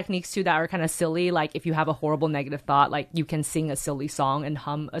other techniques too that are kind of silly. Like if you have a horrible negative thought, like you can sing a silly song and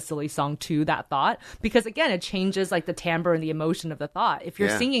hum a silly song to that thought. Because again, it changes like the timbre and the emotion of the thought. If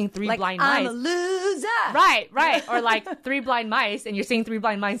you're singing Three Blind Mice. I'm a loser. Right. Or like Three Blind Mice and you're singing Three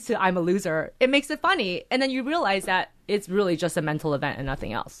Blind Mice to I'm a loser. It makes it funny. And then you realize that it's really just a mental event and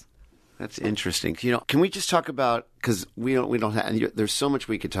nothing else. That's interesting. Can we just talk about, because we don't have, and there's so much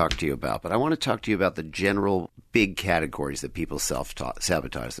we could talk to you about, but I want to talk to you about the general big categories that people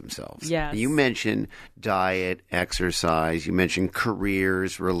self-sabotage themselves. Yes. You mentioned diet, exercise, you mentioned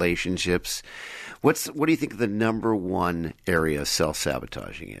careers, relationships. What do you think the number one area of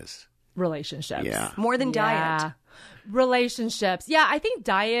self-sabotaging is? Relationships. Yeah. More than diet. Relationships. Yeah, I think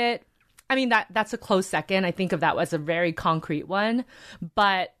diet, that's a close second. I think of that as a very concrete one.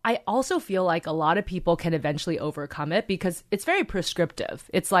 But I also feel like a lot of people can eventually overcome it because it's very prescriptive.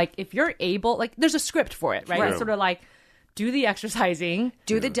 It's like if you're able, like there's a script for it, right? It's sort of like do the exercising,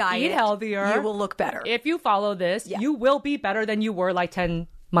 do the diet, eat healthier. You will look better. If you follow this, you will be better than you were like 10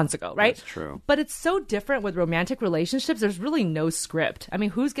 months ago, right? That's true. But it's so different with romantic relationships. There's really no script. I mean,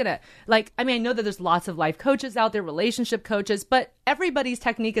 who's going to, I know that there's lots of life coaches out there, relationship coaches, but everybody's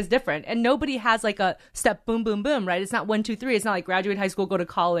technique is different. And nobody has like a step, boom, boom, boom, right? It's not 1, 2, 3. It's not like graduate high school, go to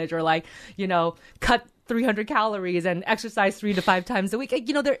college, or cut 300 calories and exercise 3 to 5 times a week.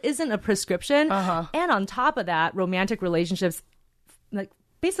 There isn't a prescription. And on top of that, romantic relationships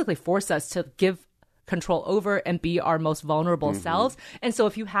basically force us to give control over and be our most vulnerable selves. And so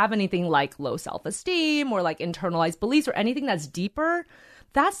if you have anything like low self-esteem or like internalized beliefs or anything that's deeper,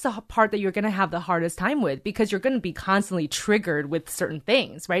 that's the part that you're going to have the hardest time with, because you're going to be constantly triggered with certain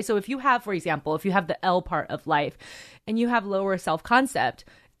things, right? So if you have, for example, if you have the L part of life and you have lower self-concept,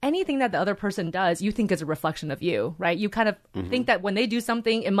 anything that the other person does, you think is a reflection of you, right? You kind of think that when they do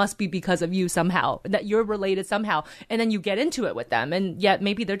something, it must be because of you somehow, that you're related somehow. And then you get into it with them. And yet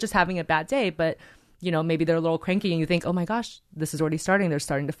maybe they're just having a bad day, but maybe they're a little cranky and you think, oh my gosh, this is already starting. They're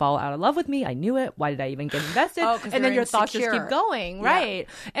starting to fall out of love with me. I knew it. Why did I even get invested? And then your thoughts just keep going, right?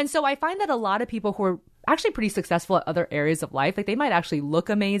 Yeah. And so I find that a lot of people who are actually pretty successful at other areas of life, they might actually look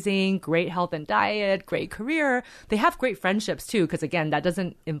amazing, great health and diet, great career. They have great friendships too, because again, that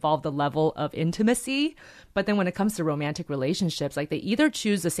doesn't involve the level of intimacy. But then when it comes to romantic relationships, they either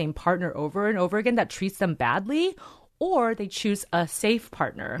choose the same partner over and over again that treats them badly, or they choose a safe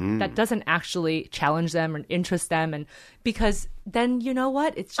partner that doesn't actually challenge them or interest them. And because then, you know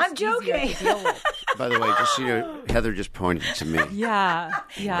what? It's just easier to deal with. By the way, just Heather just pointed to me. Yeah.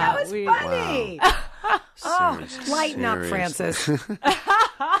 That was funny. Wow. Lighten up, Francis.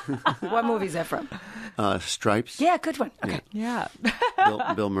 What movie is that from? Stripes. Yeah, good one. Okay. Yeah.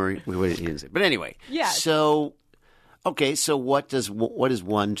 Bill Murray. He didn't say. But anyway. Yeah. So... Okay, so what is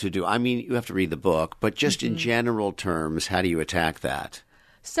one to do? I mean, you have to read the book, but just in general terms, how do you attack that?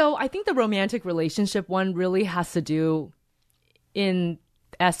 So I think the romantic relationship one really has to do, in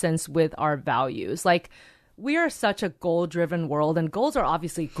essence, with our values. We are such a goal-driven world, and goals are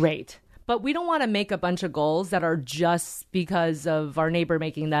obviously great. But we don't want to make a bunch of goals that are just because of our neighbor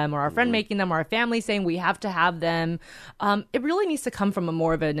making them or our friend making them or our family saying we have to have them. It really needs to come from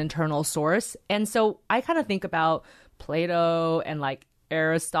more of an internal source. And so I kind of think about Plato and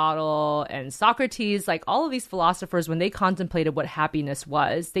Aristotle and Socrates, all of these philosophers, when they contemplated what happiness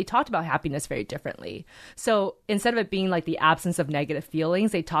was, they talked about happiness very differently. So instead of it being the absence of negative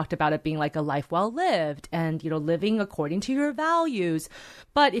feelings, they talked about it being a life well lived and, living according to your values.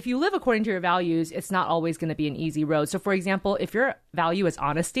 But if you live according to your values, it's not always going to be an easy road. So for example, if your value is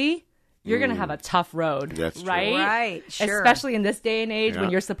honesty, you're going to have a tough road, That's right? True. Right, sure. Especially in this day and age when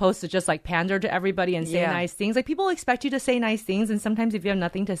you're supposed to just pander to everybody and say nice things. People expect you to say nice things, and sometimes if you have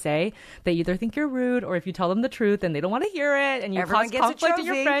nothing to say, they either think you're rude, or if you tell them the truth and they don't want to hear it, and you cause conflict in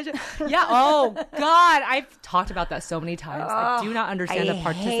your friendship. Yeah. Oh God, I've talked about that so many times. I do not understand the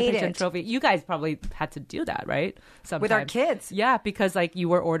participation trophy. You guys probably had to do that, right? Sometimes. With our kids. Yeah, because you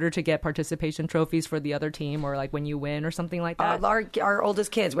were ordered to get participation trophies for the other team, or when you win or something like that. Our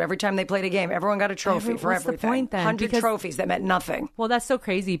oldest kids, every time they played a game, everyone got a trophy for everything. What's the point then? 100 trophies that meant nothing. Well, that's so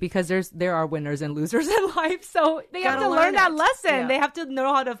crazy, because there are winners and losers in life, so they have to learn that lesson. Yeah. They have to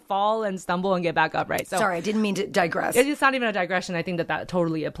know how to fall and stumble and get back up, right? So, sorry, I didn't mean to digress. It's not even a digression. I think that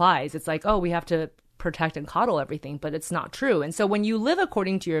totally applies. It's we have to protect and coddle everything, but it's not true. And so when you live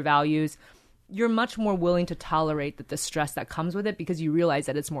according to your values, you're much more willing to tolerate the stress that comes with it, because you realize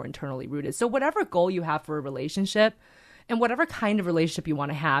that it's more internally rooted. So whatever goal you have for a relationship, and whatever kind of relationship you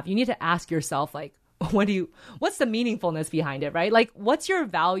want to have, you need to ask yourself, what's the meaningfulness behind it, right? What's your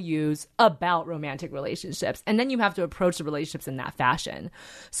values about romantic relationships? And then you have to approach the relationships in that fashion.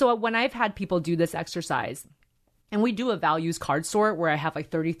 So when I've had people do this exercise, and we do a values card sort where I have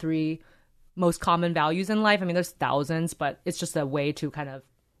 33 most common values in life. I mean, there's thousands, but it's just a way to kind of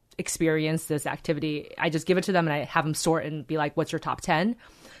experience this activity. I just give it to them and I have them sort and be like, what's your top 10?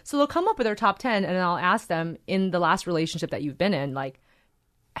 So they'll come up with their top 10, and then I'll ask them, in the last relationship that you've been in,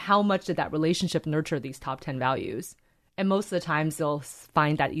 how much did that relationship nurture these top 10 values? And most of the times they'll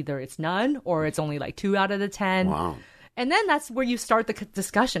find that either it's none or it's only 2 out of the 10. Wow. And then that's where you start the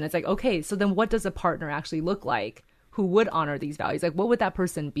discussion. It's okay, so then what does a partner actually look like who would honor these values? What would that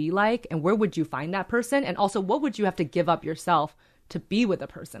person be like? And where would you find that person? And also, what would you have to give up yourself to be with a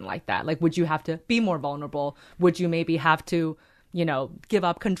person like that? Would you have to be more vulnerable? Would you maybe have to give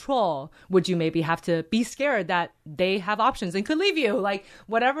up control? Would you maybe have to be scared that they have options and could leave you?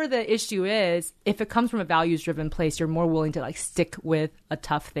 Whatever the issue is, if it comes from a values-driven place, you're more willing to stick with a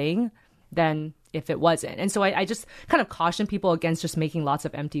tough thing than if it wasn't. And so I just kind of caution people against just making lots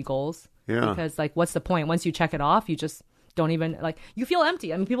of empty goals. Yeah. Because what's the point? Once you check it off, you just don't even you feel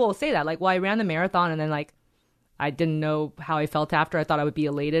empty. I mean, people will say that well, I ran the marathon and then I didn't know how I felt after. I thought I would be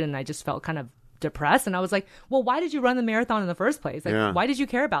elated, and I just felt kind of depressed. And I was like, well, why did you run the marathon in the first place? Like, why did you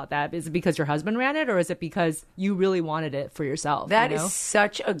care about that? Is it because your husband ran it, or is it because you really wanted it for yourself? That is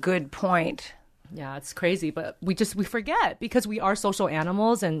such a good point. Yeah, it's crazy, but we forget because we are social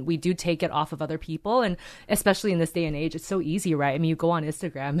animals and we do take it off of other people. And especially in this day and age, it's so easy, right? I mean, you go on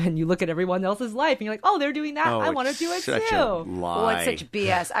Instagram and you look at everyone else's life and you're like, oh, they're doing that. I want to do it such too. A lie. Well, it's such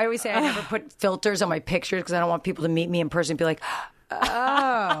BS. I always say I never put filters on my pictures because I don't want people to meet me in person and be like,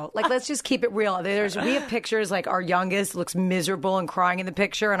 oh, like, let's just keep it real. We have pictures like our youngest looks miserable and crying in the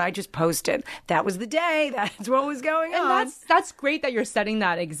picture, and I just posted. That was the day. That's what was going on. And that's great that you're setting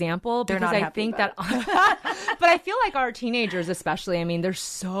that example because I think that. But I feel like our teenagers, especially, I mean, there's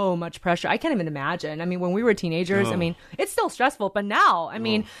so much pressure. I can't even imagine. I mean, when we were teenagers, I mean, it's still stressful. But now, I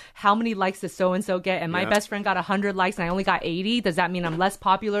mean, how many likes does so and so get? And my best friend got 100 likes, and I only got 80. Does that mean I'm less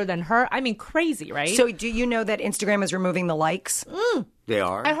popular than her? I mean, crazy, right? So, do you know that Instagram is removing the likes? They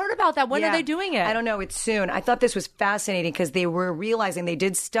are? I heard about that. When are they doing it? I don't know. It's soon. I thought this was fascinating because they were realizing they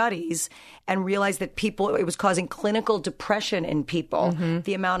did studies and realized that it was causing clinical depression in people,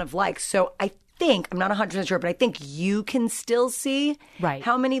 the amount of likes. So I think, I'm not 100% sure, but I think you can still see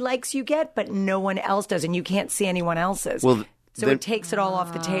how many likes you get, but no one else does, and you can't see anyone else's. Well, so it takes it all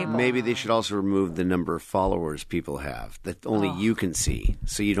off the table. Maybe they should also remove the number of followers people have that only you can see,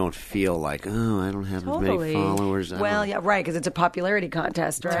 so you don't feel like, oh, I don't have as many followers. Well, yeah, right, because it's a popularity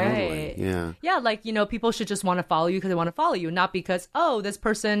contest, right? Right. Yeah. Yeah, like, people should just want to follow you because they want to follow you, not because, oh, this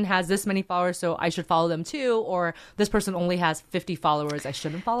person has this many followers, so I should follow them too, or this person only has 50 followers, I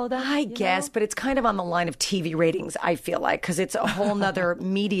shouldn't follow them. I guess, but it's kind of on the line of TV ratings, I feel like, because it's a whole nother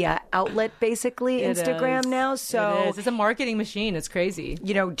media outlet, basically, Instagram now. So it's a marketing machine. It's crazy.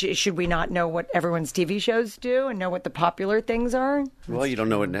 Should we not know what everyone's TV shows do and know what the popular things are? Well, you don't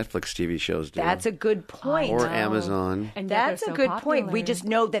know what Netflix TV shows do. That's a good point. Or Amazon. And that's a good point. We just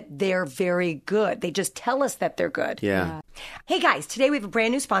know that they're very good. They just tell us that they're good. Yeah. Hey guys, today we have a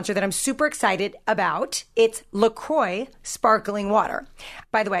brand new sponsor that I'm super excited about. It's LaCroix Sparkling Water.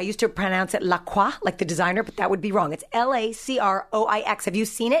 By the way, I used to pronounce it LaCroix, like the designer, but that would be wrong. It's LACROIX. Have you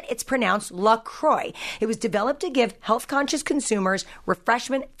seen it? It's pronounced LaCroix. It was developed to give health-conscious consumers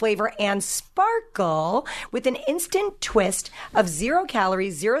refreshment, flavor, and sparkle with an instant twist of 0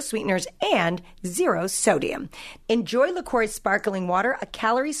 calories, 0 sweeteners, and 0 sodium. Enjoy LaCroix Sparkling Water, a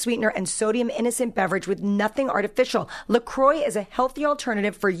calorie sweetener and sodium innocent beverage with nothing artificial. LaCroix is a healthy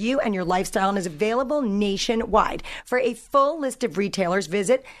alternative for you and your lifestyle and is available nationwide. For a full list of retailers,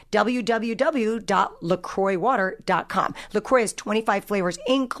 visit www.lacroixwater.com. LaCroix has 25 flavors,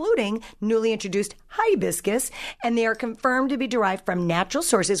 including newly introduced hibiscus, and they are confirmed to be derived from natural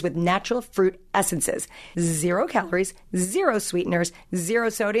sources with natural fruit essences. 0 calories, 0 sweeteners, 0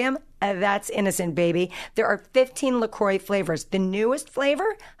 sodium. That's innocent, baby. There are 15 LaCroix flavors. The newest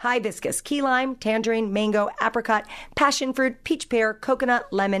flavor, hibiscus, key lime, tangerine, mango, apricot, passion fruit, peach pear, coconut,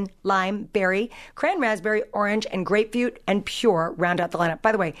 lemon, lime, berry, cran raspberry, orange, and grapefruit, and pure round out the lineup.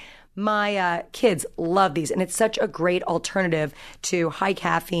 By the way, my kids love these, and it's such a great alternative to high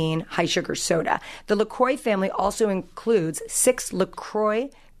caffeine, high sugar soda. The LaCroix family also includes 6 LaCroix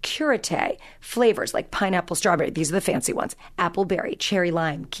Curate flavors like pineapple strawberry. These are the fancy ones. Apple berry, cherry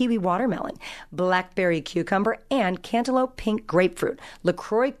lime, kiwi watermelon, blackberry cucumber, and cantaloupe pink grapefruit.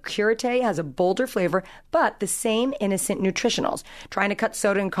 LaCroix Curate has a bolder flavor, but the same innocent nutritionals. Trying to cut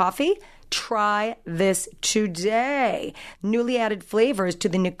soda and coffee? Try this today. Newly added flavors to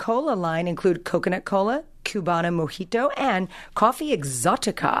the Nicola line include coconut cola, Cubana Mojito, and Coffee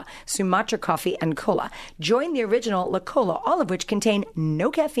Exotica, Sumatra Coffee and Cola. Join the original La Cola, all of which contain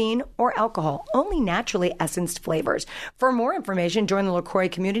no caffeine or alcohol, only naturally essenced flavors. For more information, join the LaCroix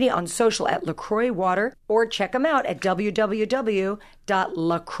community on social at LaCroix Water or check them out at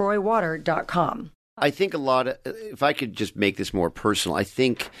www.lacroixwater.com. I think if I could just make this more personal, I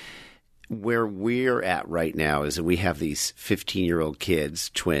think where we're at right now is that we have these 15-year-old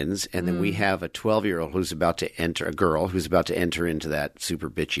kids, twins, and then we have a 12-year-old a girl who's about to enter into that super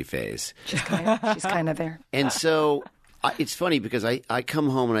bitchy phase. She's kind of there. And so it's funny because I come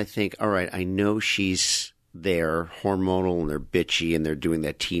home and I think, all right, I know she's there, hormonal, and they're bitchy, and they're doing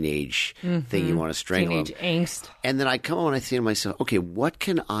that teenage thing you want to strangle teenage angst. And then I come home and I think to myself, okay, what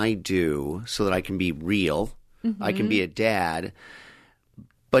can I do so that I can be real? I can be a dad,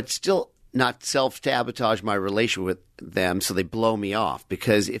 but still not self-sabotage my relationship with them so they blow me off.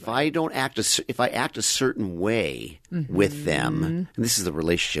 Because if I act a certain way with them, and this is the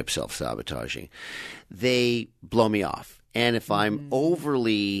relationship self-sabotaging, they blow me off. And if I'm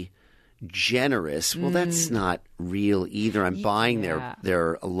overly generous. Well, that's not real either. I'm buying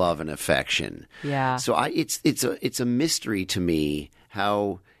their love and affection. Yeah. So it's a mystery to me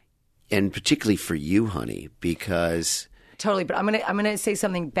how, and particularly for you, honey, because. Totally, but I'm gonna say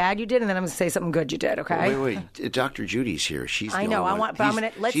something bad you did, and then I'm gonna say something good you did. Okay? Wait. Dr. Judy's here. She's. I know.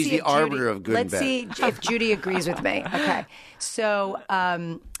 Let's she's see. the If arbiter Judy, of good and bad. Let's see if Judy agrees with me. Okay. So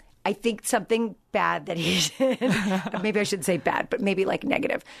I think something bad that he did. Maybe I shouldn't say bad, but maybe like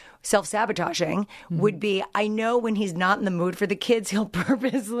negative. Self-sabotaging would be. I know when he's not in the mood for the kids, he'll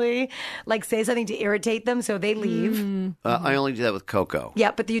purposely like say something to irritate them, so they leave. I only do that with Coco. Yeah,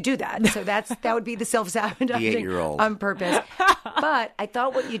 but you do that. So that would be the self-sabotaging The 8-year-old. on purpose. But I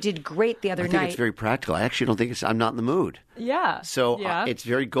thought what you did great the other I think night. it's very practical. I actually don't think I'm not in the mood. Yeah. So it's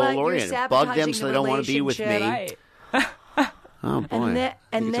very goal-oriented. But you're Bug them sabotaging so the they don't want to be with me. Right. Oh, boy. And I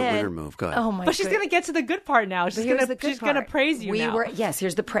think it's a winner move. Go ahead. Oh my! But she's going to get to the good part now. She's going to praise you now. Yes,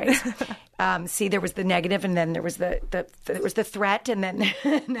 here's the praise. See, there was the negative, and then there was the threat, and then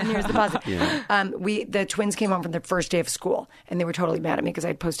here's the positive. Yeah. The twins came home from their first day of school, and they were totally mad at me because I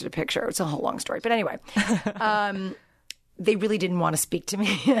had posted a picture. It's a whole long story, but anyway. They really didn't want to speak to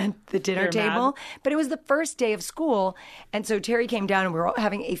me at the dinner table. Mad. But it was the first day of school, and so Terry came down, and we were all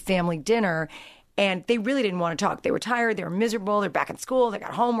having a family dinner. And they really didn't want to talk. They were tired. They were miserable. They're back in school. They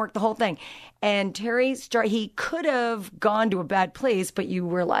got homework, the whole thing. And Terry, he could have gone to a bad place, but you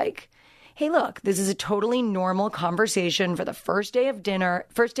were like, hey, look, this is a totally normal conversation for the first day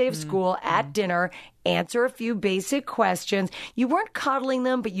of school at dinner. Answer a few basic questions. You weren't coddling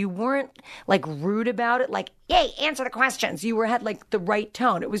them, but you weren't like rude about it. Like, yay, answer the questions. You had like the right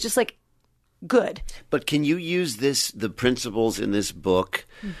tone. It was just like, good. But can you use the principles in this book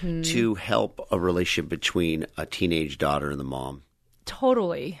to help a relationship between a teenage daughter and the mom?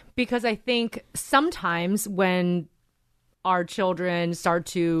 Totally. Because I think sometimes when our children start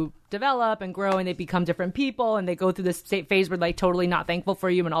to develop and grow and they become different people and they go through this phase where like totally not thankful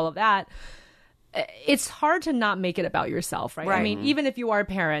for you and all of that, it's hard to not make it about yourself, right? I mean, even if you are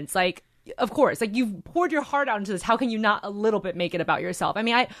parents, like, of course, like you've poured your heart out into this. How can you not a little bit make it about yourself? I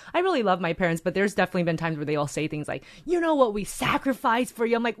mean, I really love my parents, but there's definitely been times where they all say things like, you know what, we sacrificed for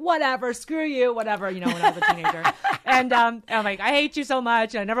you. I'm like, whatever, screw you, whatever, when I was a teenager. And I'm like, I hate you so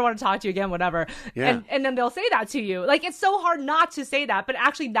much. And I never want to talk to you again, whatever. Yeah. And then they'll say that to you. Like, it's so hard not to say that. But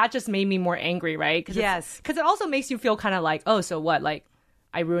actually, that just made me more angry, right? Yes. Because it also makes you feel kind of like, oh, so what? Like,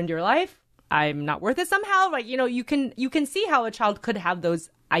 I ruined your life? I'm not worth it somehow? Like, you can see how a child could have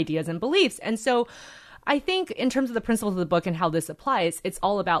those ideas and beliefs. And so I think in terms of the principles of the book and how this applies, it's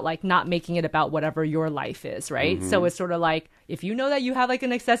all about like not making it about whatever your life is, right? So it's sort of like, if you know that you have like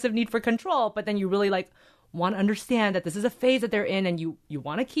an excessive need for control, but then you really like want to understand that this is a phase that they're in and you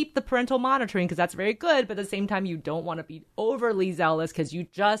want to keep the parental monitoring because that's very good, but at the same time you don't want to be overly zealous because you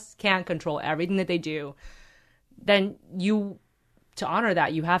just can't control everything that they do, then to honor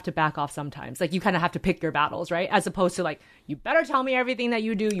that, you have to back off sometimes. Like, you kind of have to pick your battles, right? As opposed to like, you better tell me everything that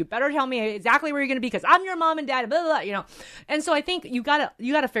you do. You better tell me exactly where you're going to be because I'm your mom and dad, blah, blah, blah, And so I think you gotta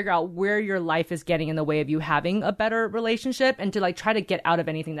figure out where your life is getting in the way of you having a better relationship and to like try to get out of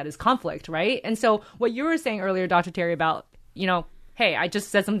anything that is conflict, right? And so what you were saying earlier, Dr. Terry, about, hey, I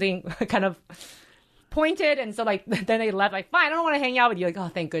just said something kind of pointed, and so like then they left like, fine, I don't want to hang out with you. Like, oh,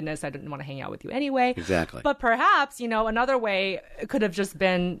 thank goodness I didn't want to hang out with you anyway. Exactly. But perhaps another way could have just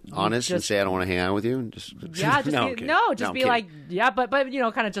been honest and say I don't want to hang out with you. And just be like, yeah, but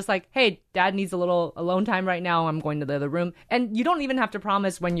kind of just like, hey, dad needs a little alone time right now. I'm going to the other room, and you don't even have to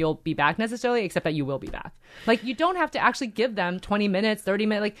promise when you'll be back necessarily, except that you will be back. Like, you don't have to actually give them 20 minutes, 30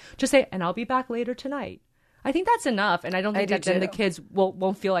 minutes. Like, just say, and I'll be back later tonight. I think that's enough, and I don't think that then the kids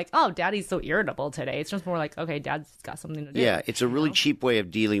won't feel like, oh, daddy's so irritable today. It's just more like, okay, dad's got something to do. Yeah, it's a really cheap way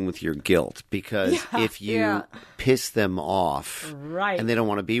of dealing with your guilt because if you piss them off and they don't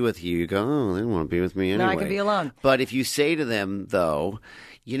want to be with you, you go, oh, they don't want to be with me anyway. No, I can be alone. But if you say to them, though,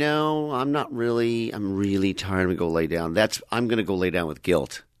 I'm really tired, I'm going to go lay down. I'm going to go lay down with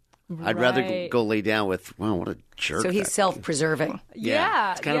guilt. I'd rather go lay down with, wow, what a jerk. So he's self-preserving.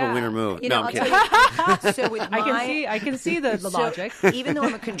 Yeah. It's kind of a winner move. No, I'm kidding. So with I can see the logic. Even though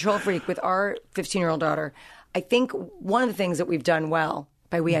I'm a control freak with our 15-year-old daughter, I think one of the things that we've done well,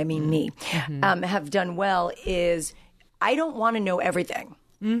 by we I mean me, have done well is I don't want to know everything.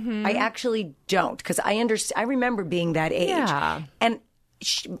 I actually don't, because I remember being that age. Yeah. And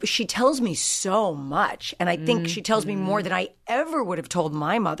she tells me so much, and I think she tells me more than I ever would have told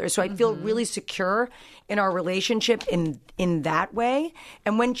my mother. So I feel really secure in our relationship in that way.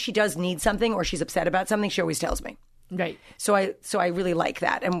 And when she does need something or she's upset about something, she always tells me. Right. So I really like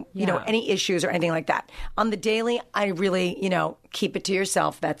that. And, you know, any issues or anything like that. On the daily, I really, you know, keep it to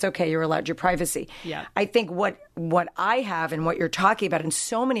yourself. That's okay. You're allowed your privacy. Yeah. I think what I have and what you're talking about, and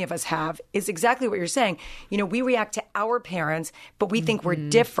so many of us have, is exactly what you're saying. You know, we react to our parents, but we think we're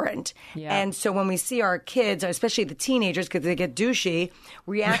different. Yeah. And so when we see our kids, especially the teenagers, because they get douchey,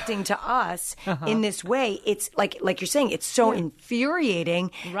 reacting to us in this way, it's like you're saying, it's so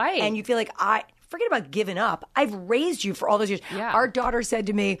infuriating. Right. And you feel like forget about giving up. I've raised you for all those years. Yeah. Our daughter said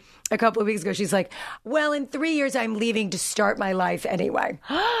to me a couple of weeks ago, she's like, well, in 3 years, I'm leaving to start my life anyway.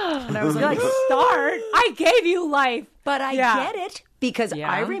 And I was like, start? I gave you life. But I get it because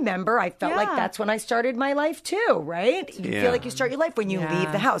I remember I felt like that's when I started my life too, right? You feel like you start your life when you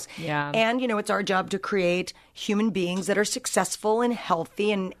leave the house. Yeah. And, you know, it's our job to create human beings that are successful and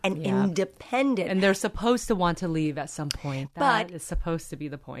healthy and independent. And they're supposed to want to leave at some point. That is supposed to be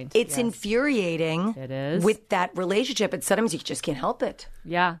the point. It's infuriating. It is. With that relationship. And sometimes you just can't help it.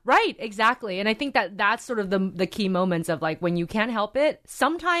 Yeah, right, exactly. And I think that's sort of the key moments of like when you can't help it.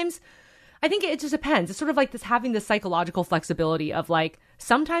 Sometimes I think it just depends. It's sort of like this having this psychological flexibility of like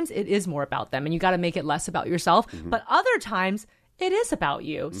sometimes it is more about them and you got to make it less about yourself. But other times it is about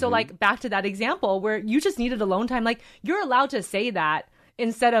you. So like back to that example where you just needed alone time, like you're allowed to say that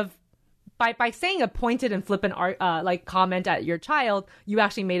instead of by saying a pointed and flippant like comment at your child, you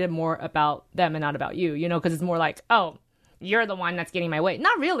actually made it more about them and not about you, you know, because it's more like, oh, you're the one that's getting my way.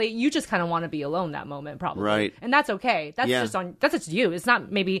 Not really. You just kind of want to be alone that moment, probably. Right. And that's okay. That's just you. It's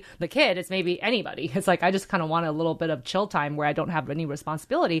not maybe the kid. It's maybe anybody. It's like, I just kind of want a little bit of chill time where I don't have any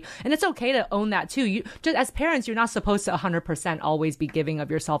responsibility. And it's okay to own that too. You just, as parents, you're not supposed to 100% always be giving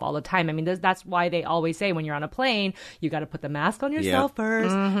of yourself all the time. I mean, that's why they always say when you're on a plane, you got to put the mask on yourself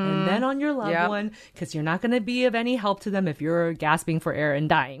first and then on your loved one, because you're not going to be of any help to them if you're gasping for air and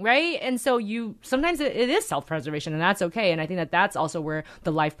dying, right? And so sometimes it is self-preservation, and that's okay. And I think that's also where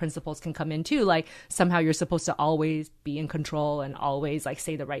the life principles can come in too. Like somehow you're supposed to always be in control and always like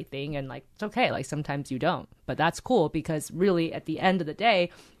say the right thing. And like, it's okay. Like sometimes you don't, but that's cool because really at the end of the day,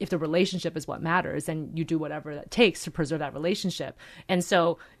 if the relationship is what matters, then you do whatever that takes to preserve that relationship. And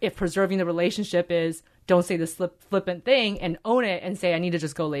so if preserving the relationship is don't say this flippant thing and own it and say, I need to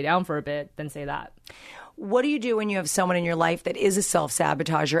just go lay down for a bit, then say that. What do you do when you have someone in your life that is a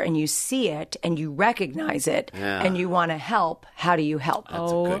self-sabotager and you see it and you recognize it and you want to help? How do you help?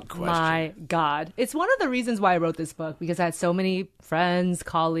 That's a good question. Oh my God. It's one of the reasons why I wrote this book, because I had so many friends,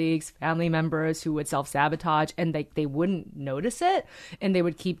 colleagues, family members who would self-sabotage and they wouldn't notice it. And they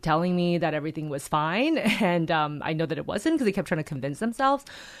would keep telling me that everything was fine. And I know that it wasn't because they kept trying to convince themselves.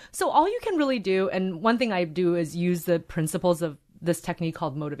 So all you can really do, and one thing I do is use the principles of this technique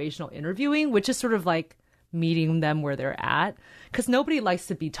called motivational interviewing, which is sort of like meeting them where they're at, because nobody likes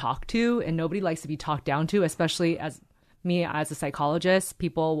to be talked to and nobody likes to be talked down to, especially as me as a psychologist.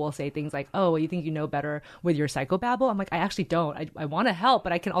 People will say things like, oh, well, you think you know better with your psychobabble? I'm like, I actually don't. I want to help,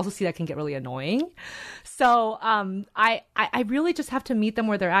 but I can also see that can get really annoying. So I really just have to meet them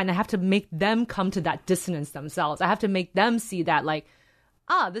where they're at, and I have to make them come to that dissonance themselves. I have to make them see that like,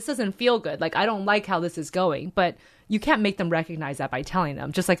 this doesn't feel good. Like, I don't like how this is going. But you can't make them recognize that by telling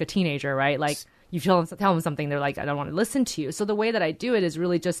them, just like a teenager, right? Like, you tell them something, they're like, I don't want to listen to you. So the way that I do it is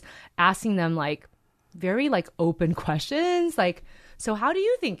really just asking them like very like open questions. Like, so how do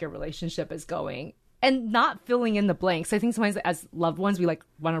you think your relationship is going? And not filling in the blanks. I think sometimes as loved ones, we like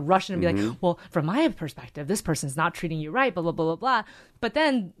want to rush in and be like, well, from my perspective, this person's not treating you right, blah, blah, blah, blah, blah. But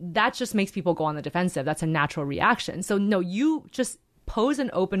then that just makes people go on the defensive. That's a natural reaction. So no, you just pose an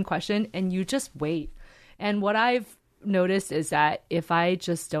open question and you just wait. And what I've noticed is that if I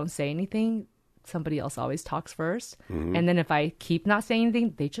just don't say anything, somebody else always talks first. And then if I keep not saying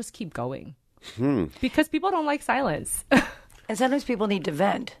anything, they just keep going. Because people don't like silence. And sometimes people need to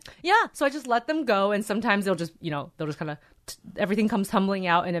vent. Yeah. So I just let them go. And sometimes they'll just kind of, everything comes tumbling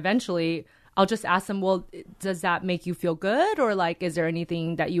out. And eventually I'll just ask them, well, does that make you feel good? Or like, is there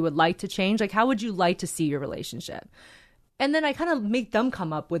anything that you would like to change? Like, how would you like to see your relationship? And then I kind of make them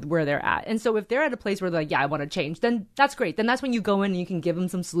come up with where they're at. And so if they're at a place where they're like, yeah, I want to change, then that's great. Then that's when you go in and you can give them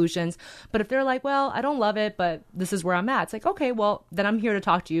some solutions. But if they're like, well, I don't love it, but this is where I'm at. It's like, okay, well, then I'm here to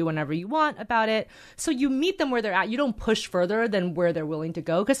talk to you whenever you want about it. So you meet them where they're at. You don't push further than where they're willing to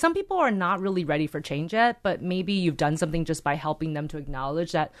go. Because some people are not really ready for change yet, but maybe you've done something just by helping them to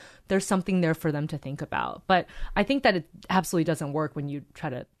acknowledge that there's something there for them to think about. But I think that it absolutely doesn't work when you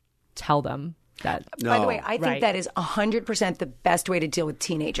try to tell them that. By the way, I think that is 100% the best way to deal with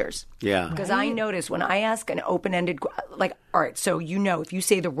teenagers. Yeah. Because I notice when I ask an open-ended, like, all right, so if you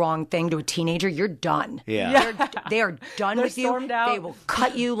say the wrong thing to a teenager, you're done. Yeah. They are done with you. Stormed out. They will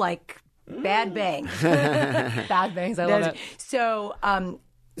cut you like Bad bangs. Bad bangs. I love it. So,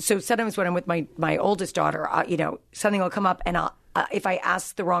 so sometimes when I'm with my oldest daughter, something will come up, and if I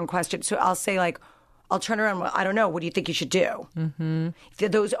ask the wrong question, so I'll say like, I'll turn around. Well, I don't know. What do you think you should do? Mm-hmm.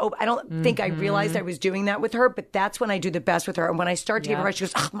 I don't think I realized I was doing that with her, but that's when I do the best with her. And when I start to give her advice,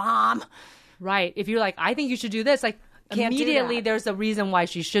 she goes, "Oh, Mom." Right. If you're like, I think you should do this, like Can't immediately there's a reason why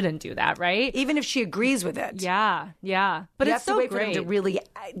she shouldn't do that, right? Even if she agrees with it. Yeah. But You it's have to so wait great. for them to really.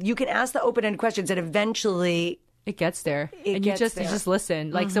 You can ask the open-ended questions, and eventually it gets there. It you gets there. just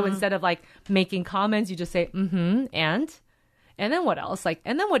listen. Like so instead of like making comments, you just say, and then what else? Like,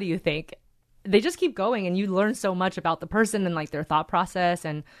 and then what do you think? They just keep going, and you learn so much about the person and like their thought process,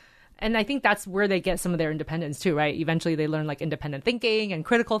 and I think that's where they get some of their independence too, right? Eventually they learn like independent thinking and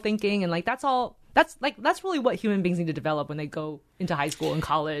critical thinking, and like that's really what human beings need to develop when they go into high school and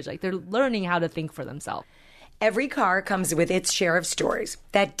college. Like they're learning how to think for themselves. Every car comes with its share of stories.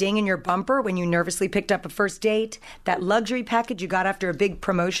 That ding in your bumper when you nervously picked up a first date, that luxury package you got after a big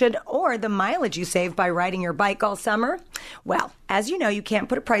promotion, or the mileage you saved by riding your bike all summer. Well, as you know, you can't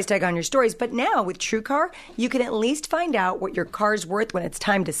put a price tag on your stories, but now with TrueCar, you can at least find out what your car's worth when it's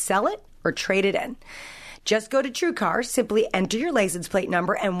time to sell it or trade it in. Just go to TrueCar, simply enter your license plate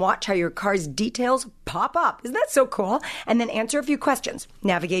number, and watch how your car's details pop up. Isn't that so cool? And then answer a few questions.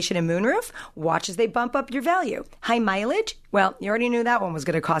 Navigation and moonroof? Watch as they bump up your value. High mileage? Well, you already knew that one was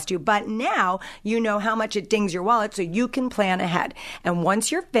going to cost you, but now you know how much it dings your wallet so you can plan ahead. And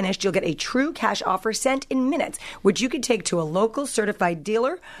once you're finished, you'll get a true cash offer sent in minutes, which you can take to a local certified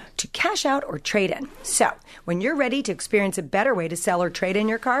dealer to cash out or trade in. So, when you're ready to experience a better way to sell or trade in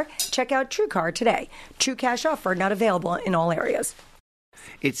your car, check out TrueCar today. True cash offer not available in all areas.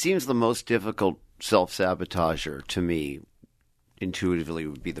 It seems the most difficult self-sabotager to me intuitively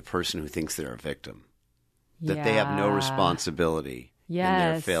would be the person who thinks they're a victim. That they have no responsibility in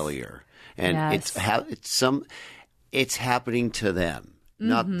their failure. And it's happening to them.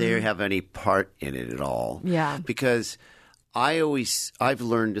 Not they have any part in it at all. Yeah. Because I've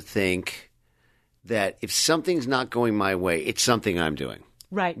learned to think that if something's not going my way, it's something I'm doing.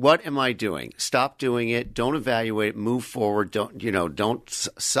 Right. What am I doing? Stop doing it. Don't evaluate it. Move forward. Don't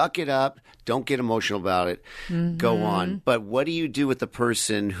suck it up. Don't get emotional about it. Go on. But what do you do with the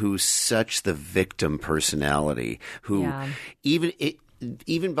person who's such the victim personality, who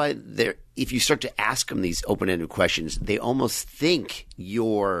even by their, if you start to ask them these open-ended questions, they almost think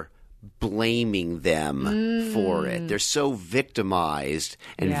you're blaming them for it. They're so victimized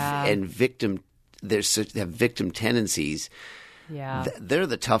and victim. They have victim tendencies. Yeah. They're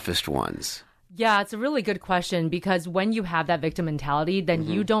the toughest ones. Yeah, it's a really good question, because when you have that victim mentality, then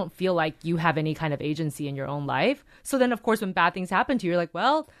you don't feel like you have any kind of agency in your own life. So then, of course, when bad things happen to you, you're like,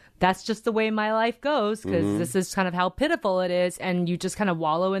 well, that's just the way my life goes, because this is kind of how pitiful it is. And you just kind of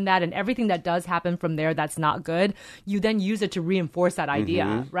wallow in that. And everything that does happen from there that's not good, you then use it to reinforce that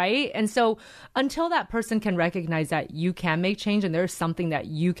idea, right? And so until that person can recognize that you can make change and there's something that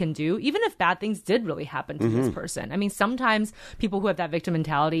you can do, even if bad things did really happen to this person. I mean, sometimes people who have that victim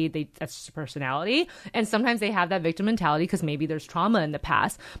mentality, that's just a personality. And sometimes they have that victim mentality because maybe there's trauma in the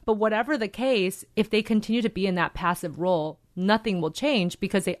past. But whatever the case, if they continue to be in that passive role, nothing will change,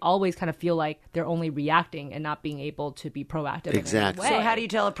 because they always kind of feel like they're only reacting and not being able to be proactive. Exactly. So how do you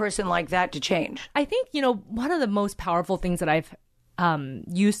tell a person like that to change? I think, one of the most powerful things that I've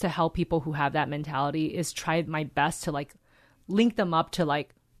used to help people who have that mentality is try my best to like link them up to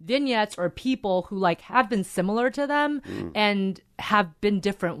like vignettes or people who like have been similar to them and have been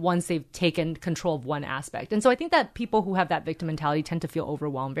different once they've taken control of one aspect. And so I think that people who have that victim mentality tend to feel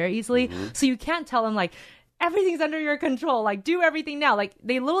overwhelmed very easily. So you can't tell them like, everything's under your control, like do everything now. Like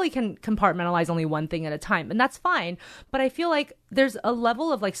they literally can compartmentalize only one thing at a time, and that's fine. But I feel like there's a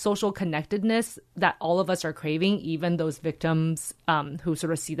level of like social connectedness that all of us are craving, even those victims who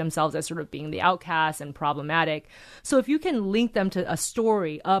sort of see themselves as sort of being the outcast and problematic. So if you can link them to a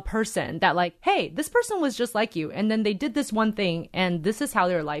story, a person that like, hey, this person was just like you, and then they did this one thing, and this is how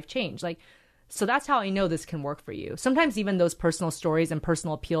their life changed. Like, so that's how I know this can work for you. Sometimes even those personal stories and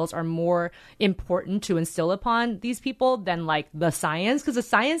personal appeals are more important to instill upon these people than like the science, because the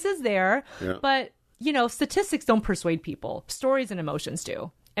science is there, but statistics don't persuade people. Stories and emotions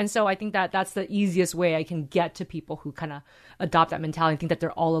do. And so I think that that's the easiest way I can get to people who kind of adopt that mentality and think that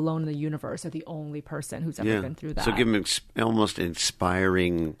they're all alone in the universe, they're the only person who's ever been through that. So give them almost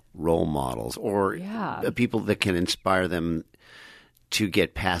inspiring role models, or people that can inspire them to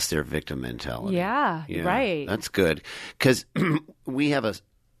get past their victim mentality. Yeah, right. That's good. Because we have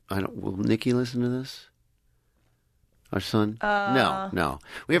will Nikki listen to this? Our son? No.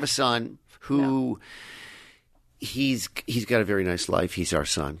 We have a son who He's got a very nice life. He's our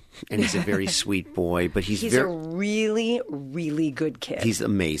son, and he's a very sweet boy. But he's a really, really good kid. He's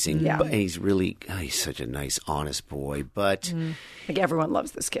amazing. Yeah. And he's such a nice, honest boy. But like everyone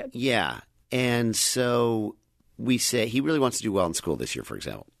loves this kid. Yeah, and so we say he really wants to do well in school this year, for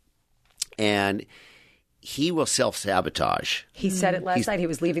example, and he will self-sabotage. He said it last night. He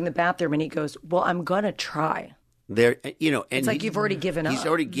was leaving the bathroom, and he goes, "Well, I'm gonna try." There, and it's like you've already given up. He's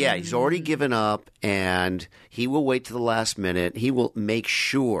already given up, and he will wait to the last minute. He will make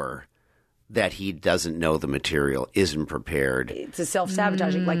sure that he doesn't know the material, isn't prepared. It's a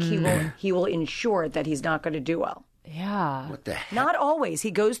self-sabotaging. Like he will ensure that he's not going to do well. Yeah. What the heck? Not always.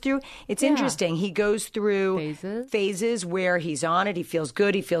 He goes through, it's interesting. He goes through phases where he's on it. He feels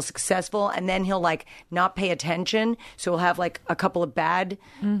good. He feels successful. And then he'll like not pay attention. So he'll have like a couple of bad,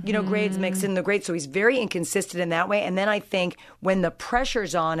 grades mixed in the grades. So he's very inconsistent in that way. And then I think when the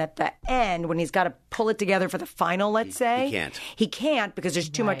pressure's on at the end, when he's got to pull it together for the final, let's say. He can't because there's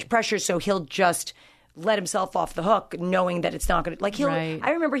too much pressure. So he'll just let himself off the hook, knowing that it's not going to, like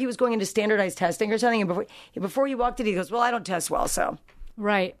I remember he was going into standardized testing or something, and before he walked in, he goes, well, I don't test well, so.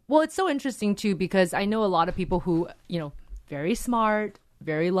 Right. Well, it's so interesting, too, because I know a lot of people who, very smart,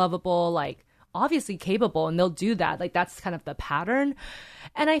 very lovable, like, obviously capable, and they'll do that. Like, that's kind of the pattern.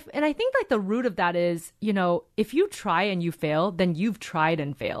 And I think, like, the root of that is, if you try and you fail, then you've tried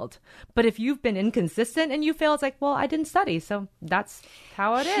and failed. But if you've been inconsistent and you fail, it's like, well, I didn't study, so that's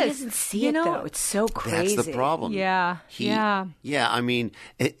how it is. He doesn't see it, though. It's so crazy. That's the problem. Yeah. Yeah, I mean,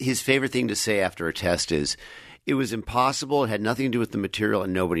 his favorite thing to say after a test is, it was impossible. It had nothing to do with the material,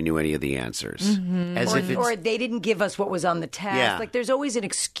 and nobody knew any of the answers. Or they didn't give us what was on the test. Yeah. Like, there's always an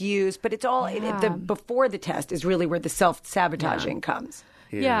excuse, but it's all before the test is really where the self-sabotaging comes.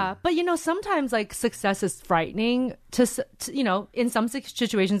 Yeah. But, sometimes, like, success is frightening to in some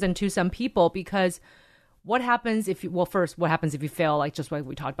situations and to some people, because what happens if what happens if you fail, like just like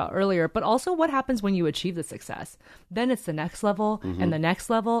we talked about earlier, but also what happens when you achieve the success? Then it's the next level and the next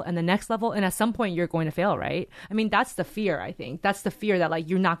level and the next level. And at some point you're going to fail, right? I mean, that's the fear, I think. That's the fear that like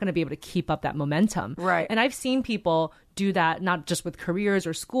you're not going to be able to keep up that momentum. Right. And I've seen people do that, not just with careers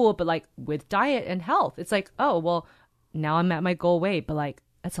or school, but like with diet and health. It's like, oh, well, now I'm at my goal weight, but like,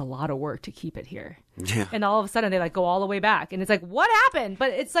 that's a lot of work to keep it here. Yeah. And all of a sudden they like go all the way back. And it's like, what happened?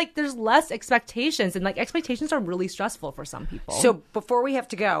 But it's like there's less expectations. And like expectations are really stressful for some people. So before we have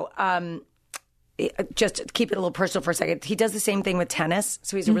to go, just to keep it a little personal for a second. He does the same thing with tennis.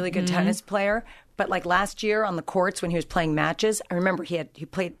 So he's a really good tennis player. But like last year on the courts when he was playing matches, I remember he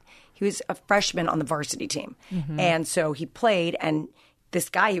was a freshman on the varsity team. And so he played, and this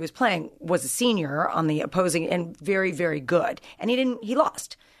guy he was playing was a senior on the opposing and very, very good. And he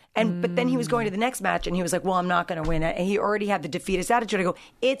lost. But then he was going to the next match and he was like, well, I'm not going to win it. And he already had the defeatist attitude. I go,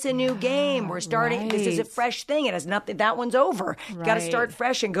 it's a new game. We're starting. This is a fresh thing. It has nothing. That one's over. Right. Got to start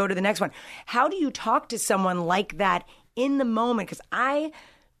fresh and go to the next one. How do you talk to someone like that in the moment? Because I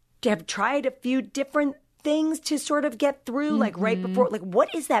have tried a few different things to sort of get through, like right before, like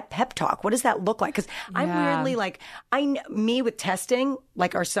what is that pep talk? What does that look like? Because I'm weirdly like, me with testing,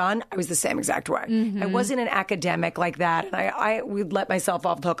 like our son, I was the same exact way. I wasn't an academic like that, and I would let myself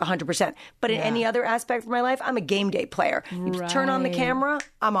off the hook 100%. But in any other aspect of my life, I'm a game day player. You turn on the camera,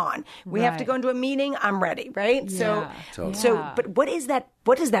 I'm on. We have to go into a meeting, I'm ready, right? Yeah. So, but what is that?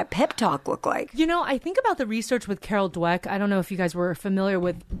 What does that pep talk look like? I think about the research with Carol Dweck. I don't know if you guys were familiar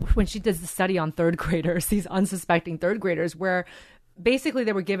with when she did the study on third graders, these unsuspecting third graders, where basically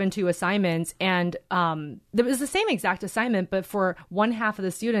they were given 2 assignments, and it was the same exact assignment, but for one half of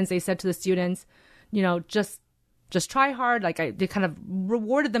the students, they said to the students, just try hard. Like they kind of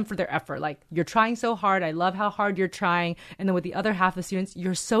rewarded them for their effort. Like, you're trying so hard. I love how hard you're trying. And then with the other half of the students,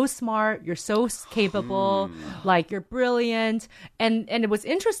 you're so smart. You're so capable. Like, you're brilliant. And it was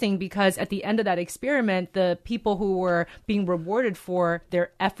interesting because at the end of that experiment, the people who were being rewarded for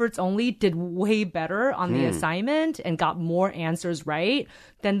their efforts only did way better on the assignment and got more answers right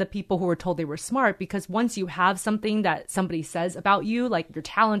than the people who were told they were smart. Because once you have something that somebody says about you, like you're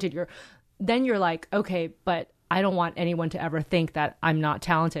talented, then you're like, okay, but I don't want anyone to ever think that I'm not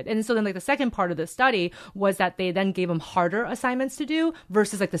talented. And so then like the second part of the study was that they then gave them harder assignments to do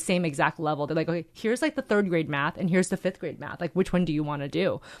versus like the same exact level. They're like, okay, here's like the 3rd grade math and here's the 5th grade math. Like, which one do you want to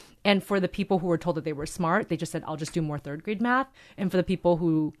do? And for the people who were told that they were smart, they just said, I'll just do more 3rd grade math. And for the people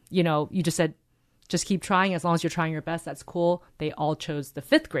who, you just said, just keep trying. As long as you're trying your best, that's cool. They all chose the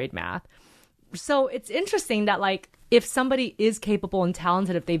 5th grade math. So it's interesting that like, if somebody is capable and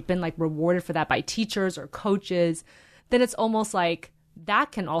talented, if they've been like rewarded for that by teachers or coaches, then it's almost like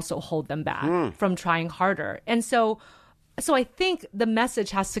that can also hold them back from trying harder. And so So I think the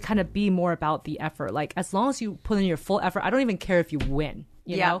message has to kind of be more about the effort. Like, as long as you put in your full effort, I don't even care if you win.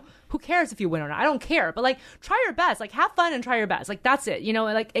 You know, who cares if you win or not? I don't care. But like, try your best. Like, have fun and try your best. Like, that's it. You know,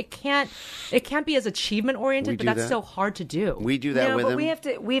 like it can't be as achievement oriented, but that's so hard to do. We do that with him.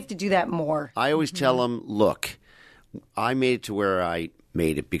 We have to do that more. I always tell him, look, I made it to where I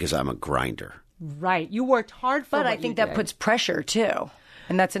made it because I'm a grinder. Right. You worked hard for it. But I think that puts pressure too.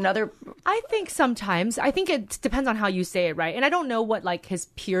 And that's another. I think sometimes. I think it depends on how you say it, right? And I don't know what like his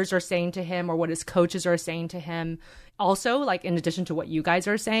peers are saying to him or what his coaches are saying to him. Also, like in addition to what you guys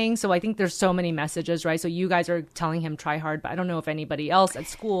are saying. So I think there's so many messages, right? So you guys are telling him try hard, but I don't know if anybody else at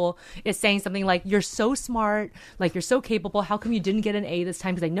school is saying something like, you're so smart, like you're so capable. How come you didn't get an A this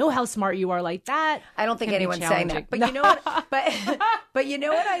time? Because I know how smart you are like that. I don't think anyone's saying that. But you know what? But you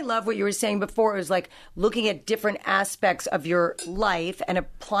know what I love what you were saying before is like looking at different aspects of your life and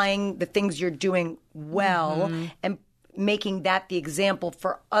applying the things you're doing well and making that the example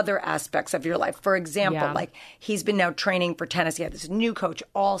for other aspects of your life. For example, like he's been now training for tennis. He had this new coach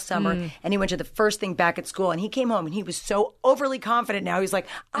all summer and he went to the first thing back at school and he came home and he was so overly confident now. He's like,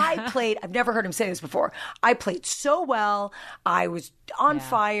 I've never heard him say this before. I played so well. I was on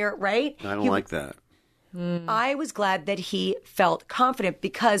fire, right? I don't like that. I was glad that he felt confident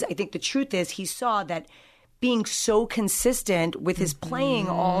because I think the truth is he saw that being so consistent with his playing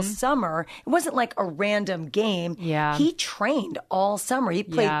all summer, it wasn't like a random game. Yeah. He trained all summer. He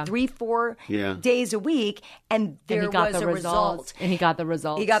played 3-4 days a week, and there was a result. And he got the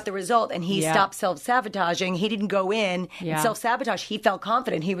result. He got the result, and he stopped self-sabotaging. He didn't go in and self-sabotage. He felt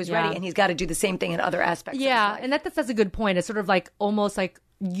confident. He was ready, and he's got to do the same thing in other aspects of his life. And that's a good point. It's sort of like almost like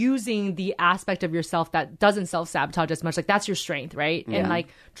using the aspect of yourself that doesn't self-sabotage as much. Like that's your strength, right? And like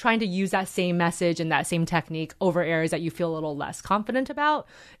trying to use that same message and that same technique over areas that you feel a little less confident about.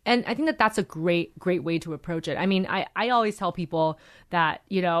 And I think that that's a great way to approach it. I mean, I always tell people that,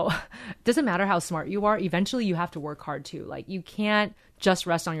 you know, it doesn't matter how smart you are. Eventually you have to work hard too. Like you can't just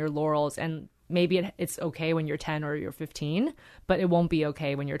rest on your laurels and maybe it's okay when you're 10 or you're 15, but it won't be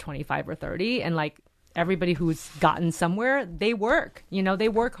okay when you're 25 or 30. And like, everybody who's gotten somewhere, they work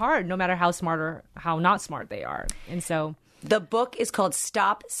hard, no matter how smart or how not smart they are. And so the book is called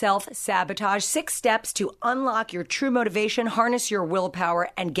Stop Self-Sabotage, 6 Steps to Unlock Your True Motivation, Harness Your Willpower,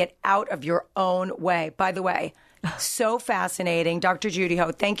 and Get Out of Your Own Way. By the way, so fascinating. Dr. Judy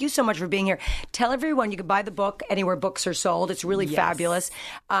Ho, thank you so much for being here. Tell everyone you can buy the book anywhere books are sold. It's really fabulous.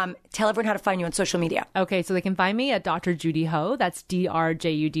 Tell everyone how to find you on social media. Okay, so they can find me at Dr. Judy Ho. That's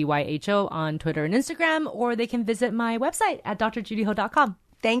DrJudyHo on Twitter and Instagram, or they can visit my website at drjudyho.com.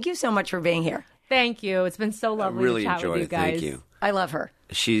 Thank you so much for being here. Thank you. It's been so lovely to chat with you guys. Thank you. I love her.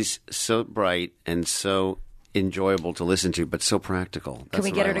 She's so bright and so enjoyable to listen to, but so practical. That's can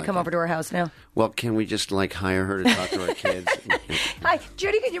we get her to come over to our house now? Well, can we just like hire her to talk to our kids? Hi,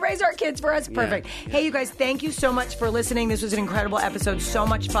 Judy, can you raise our kids for us? Perfect. Yeah. Hey, you guys, thank you so much for listening. This was an incredible episode. So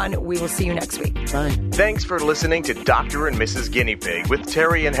much fun. We will see you next week. Bye. Thanks for listening to Dr. and Mrs. Guinea Pig with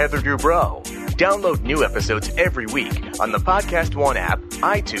Terry and Heather Dubrow. Download new episodes every week on the Podcast One app,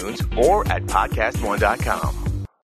 iTunes, or at podcastone.com.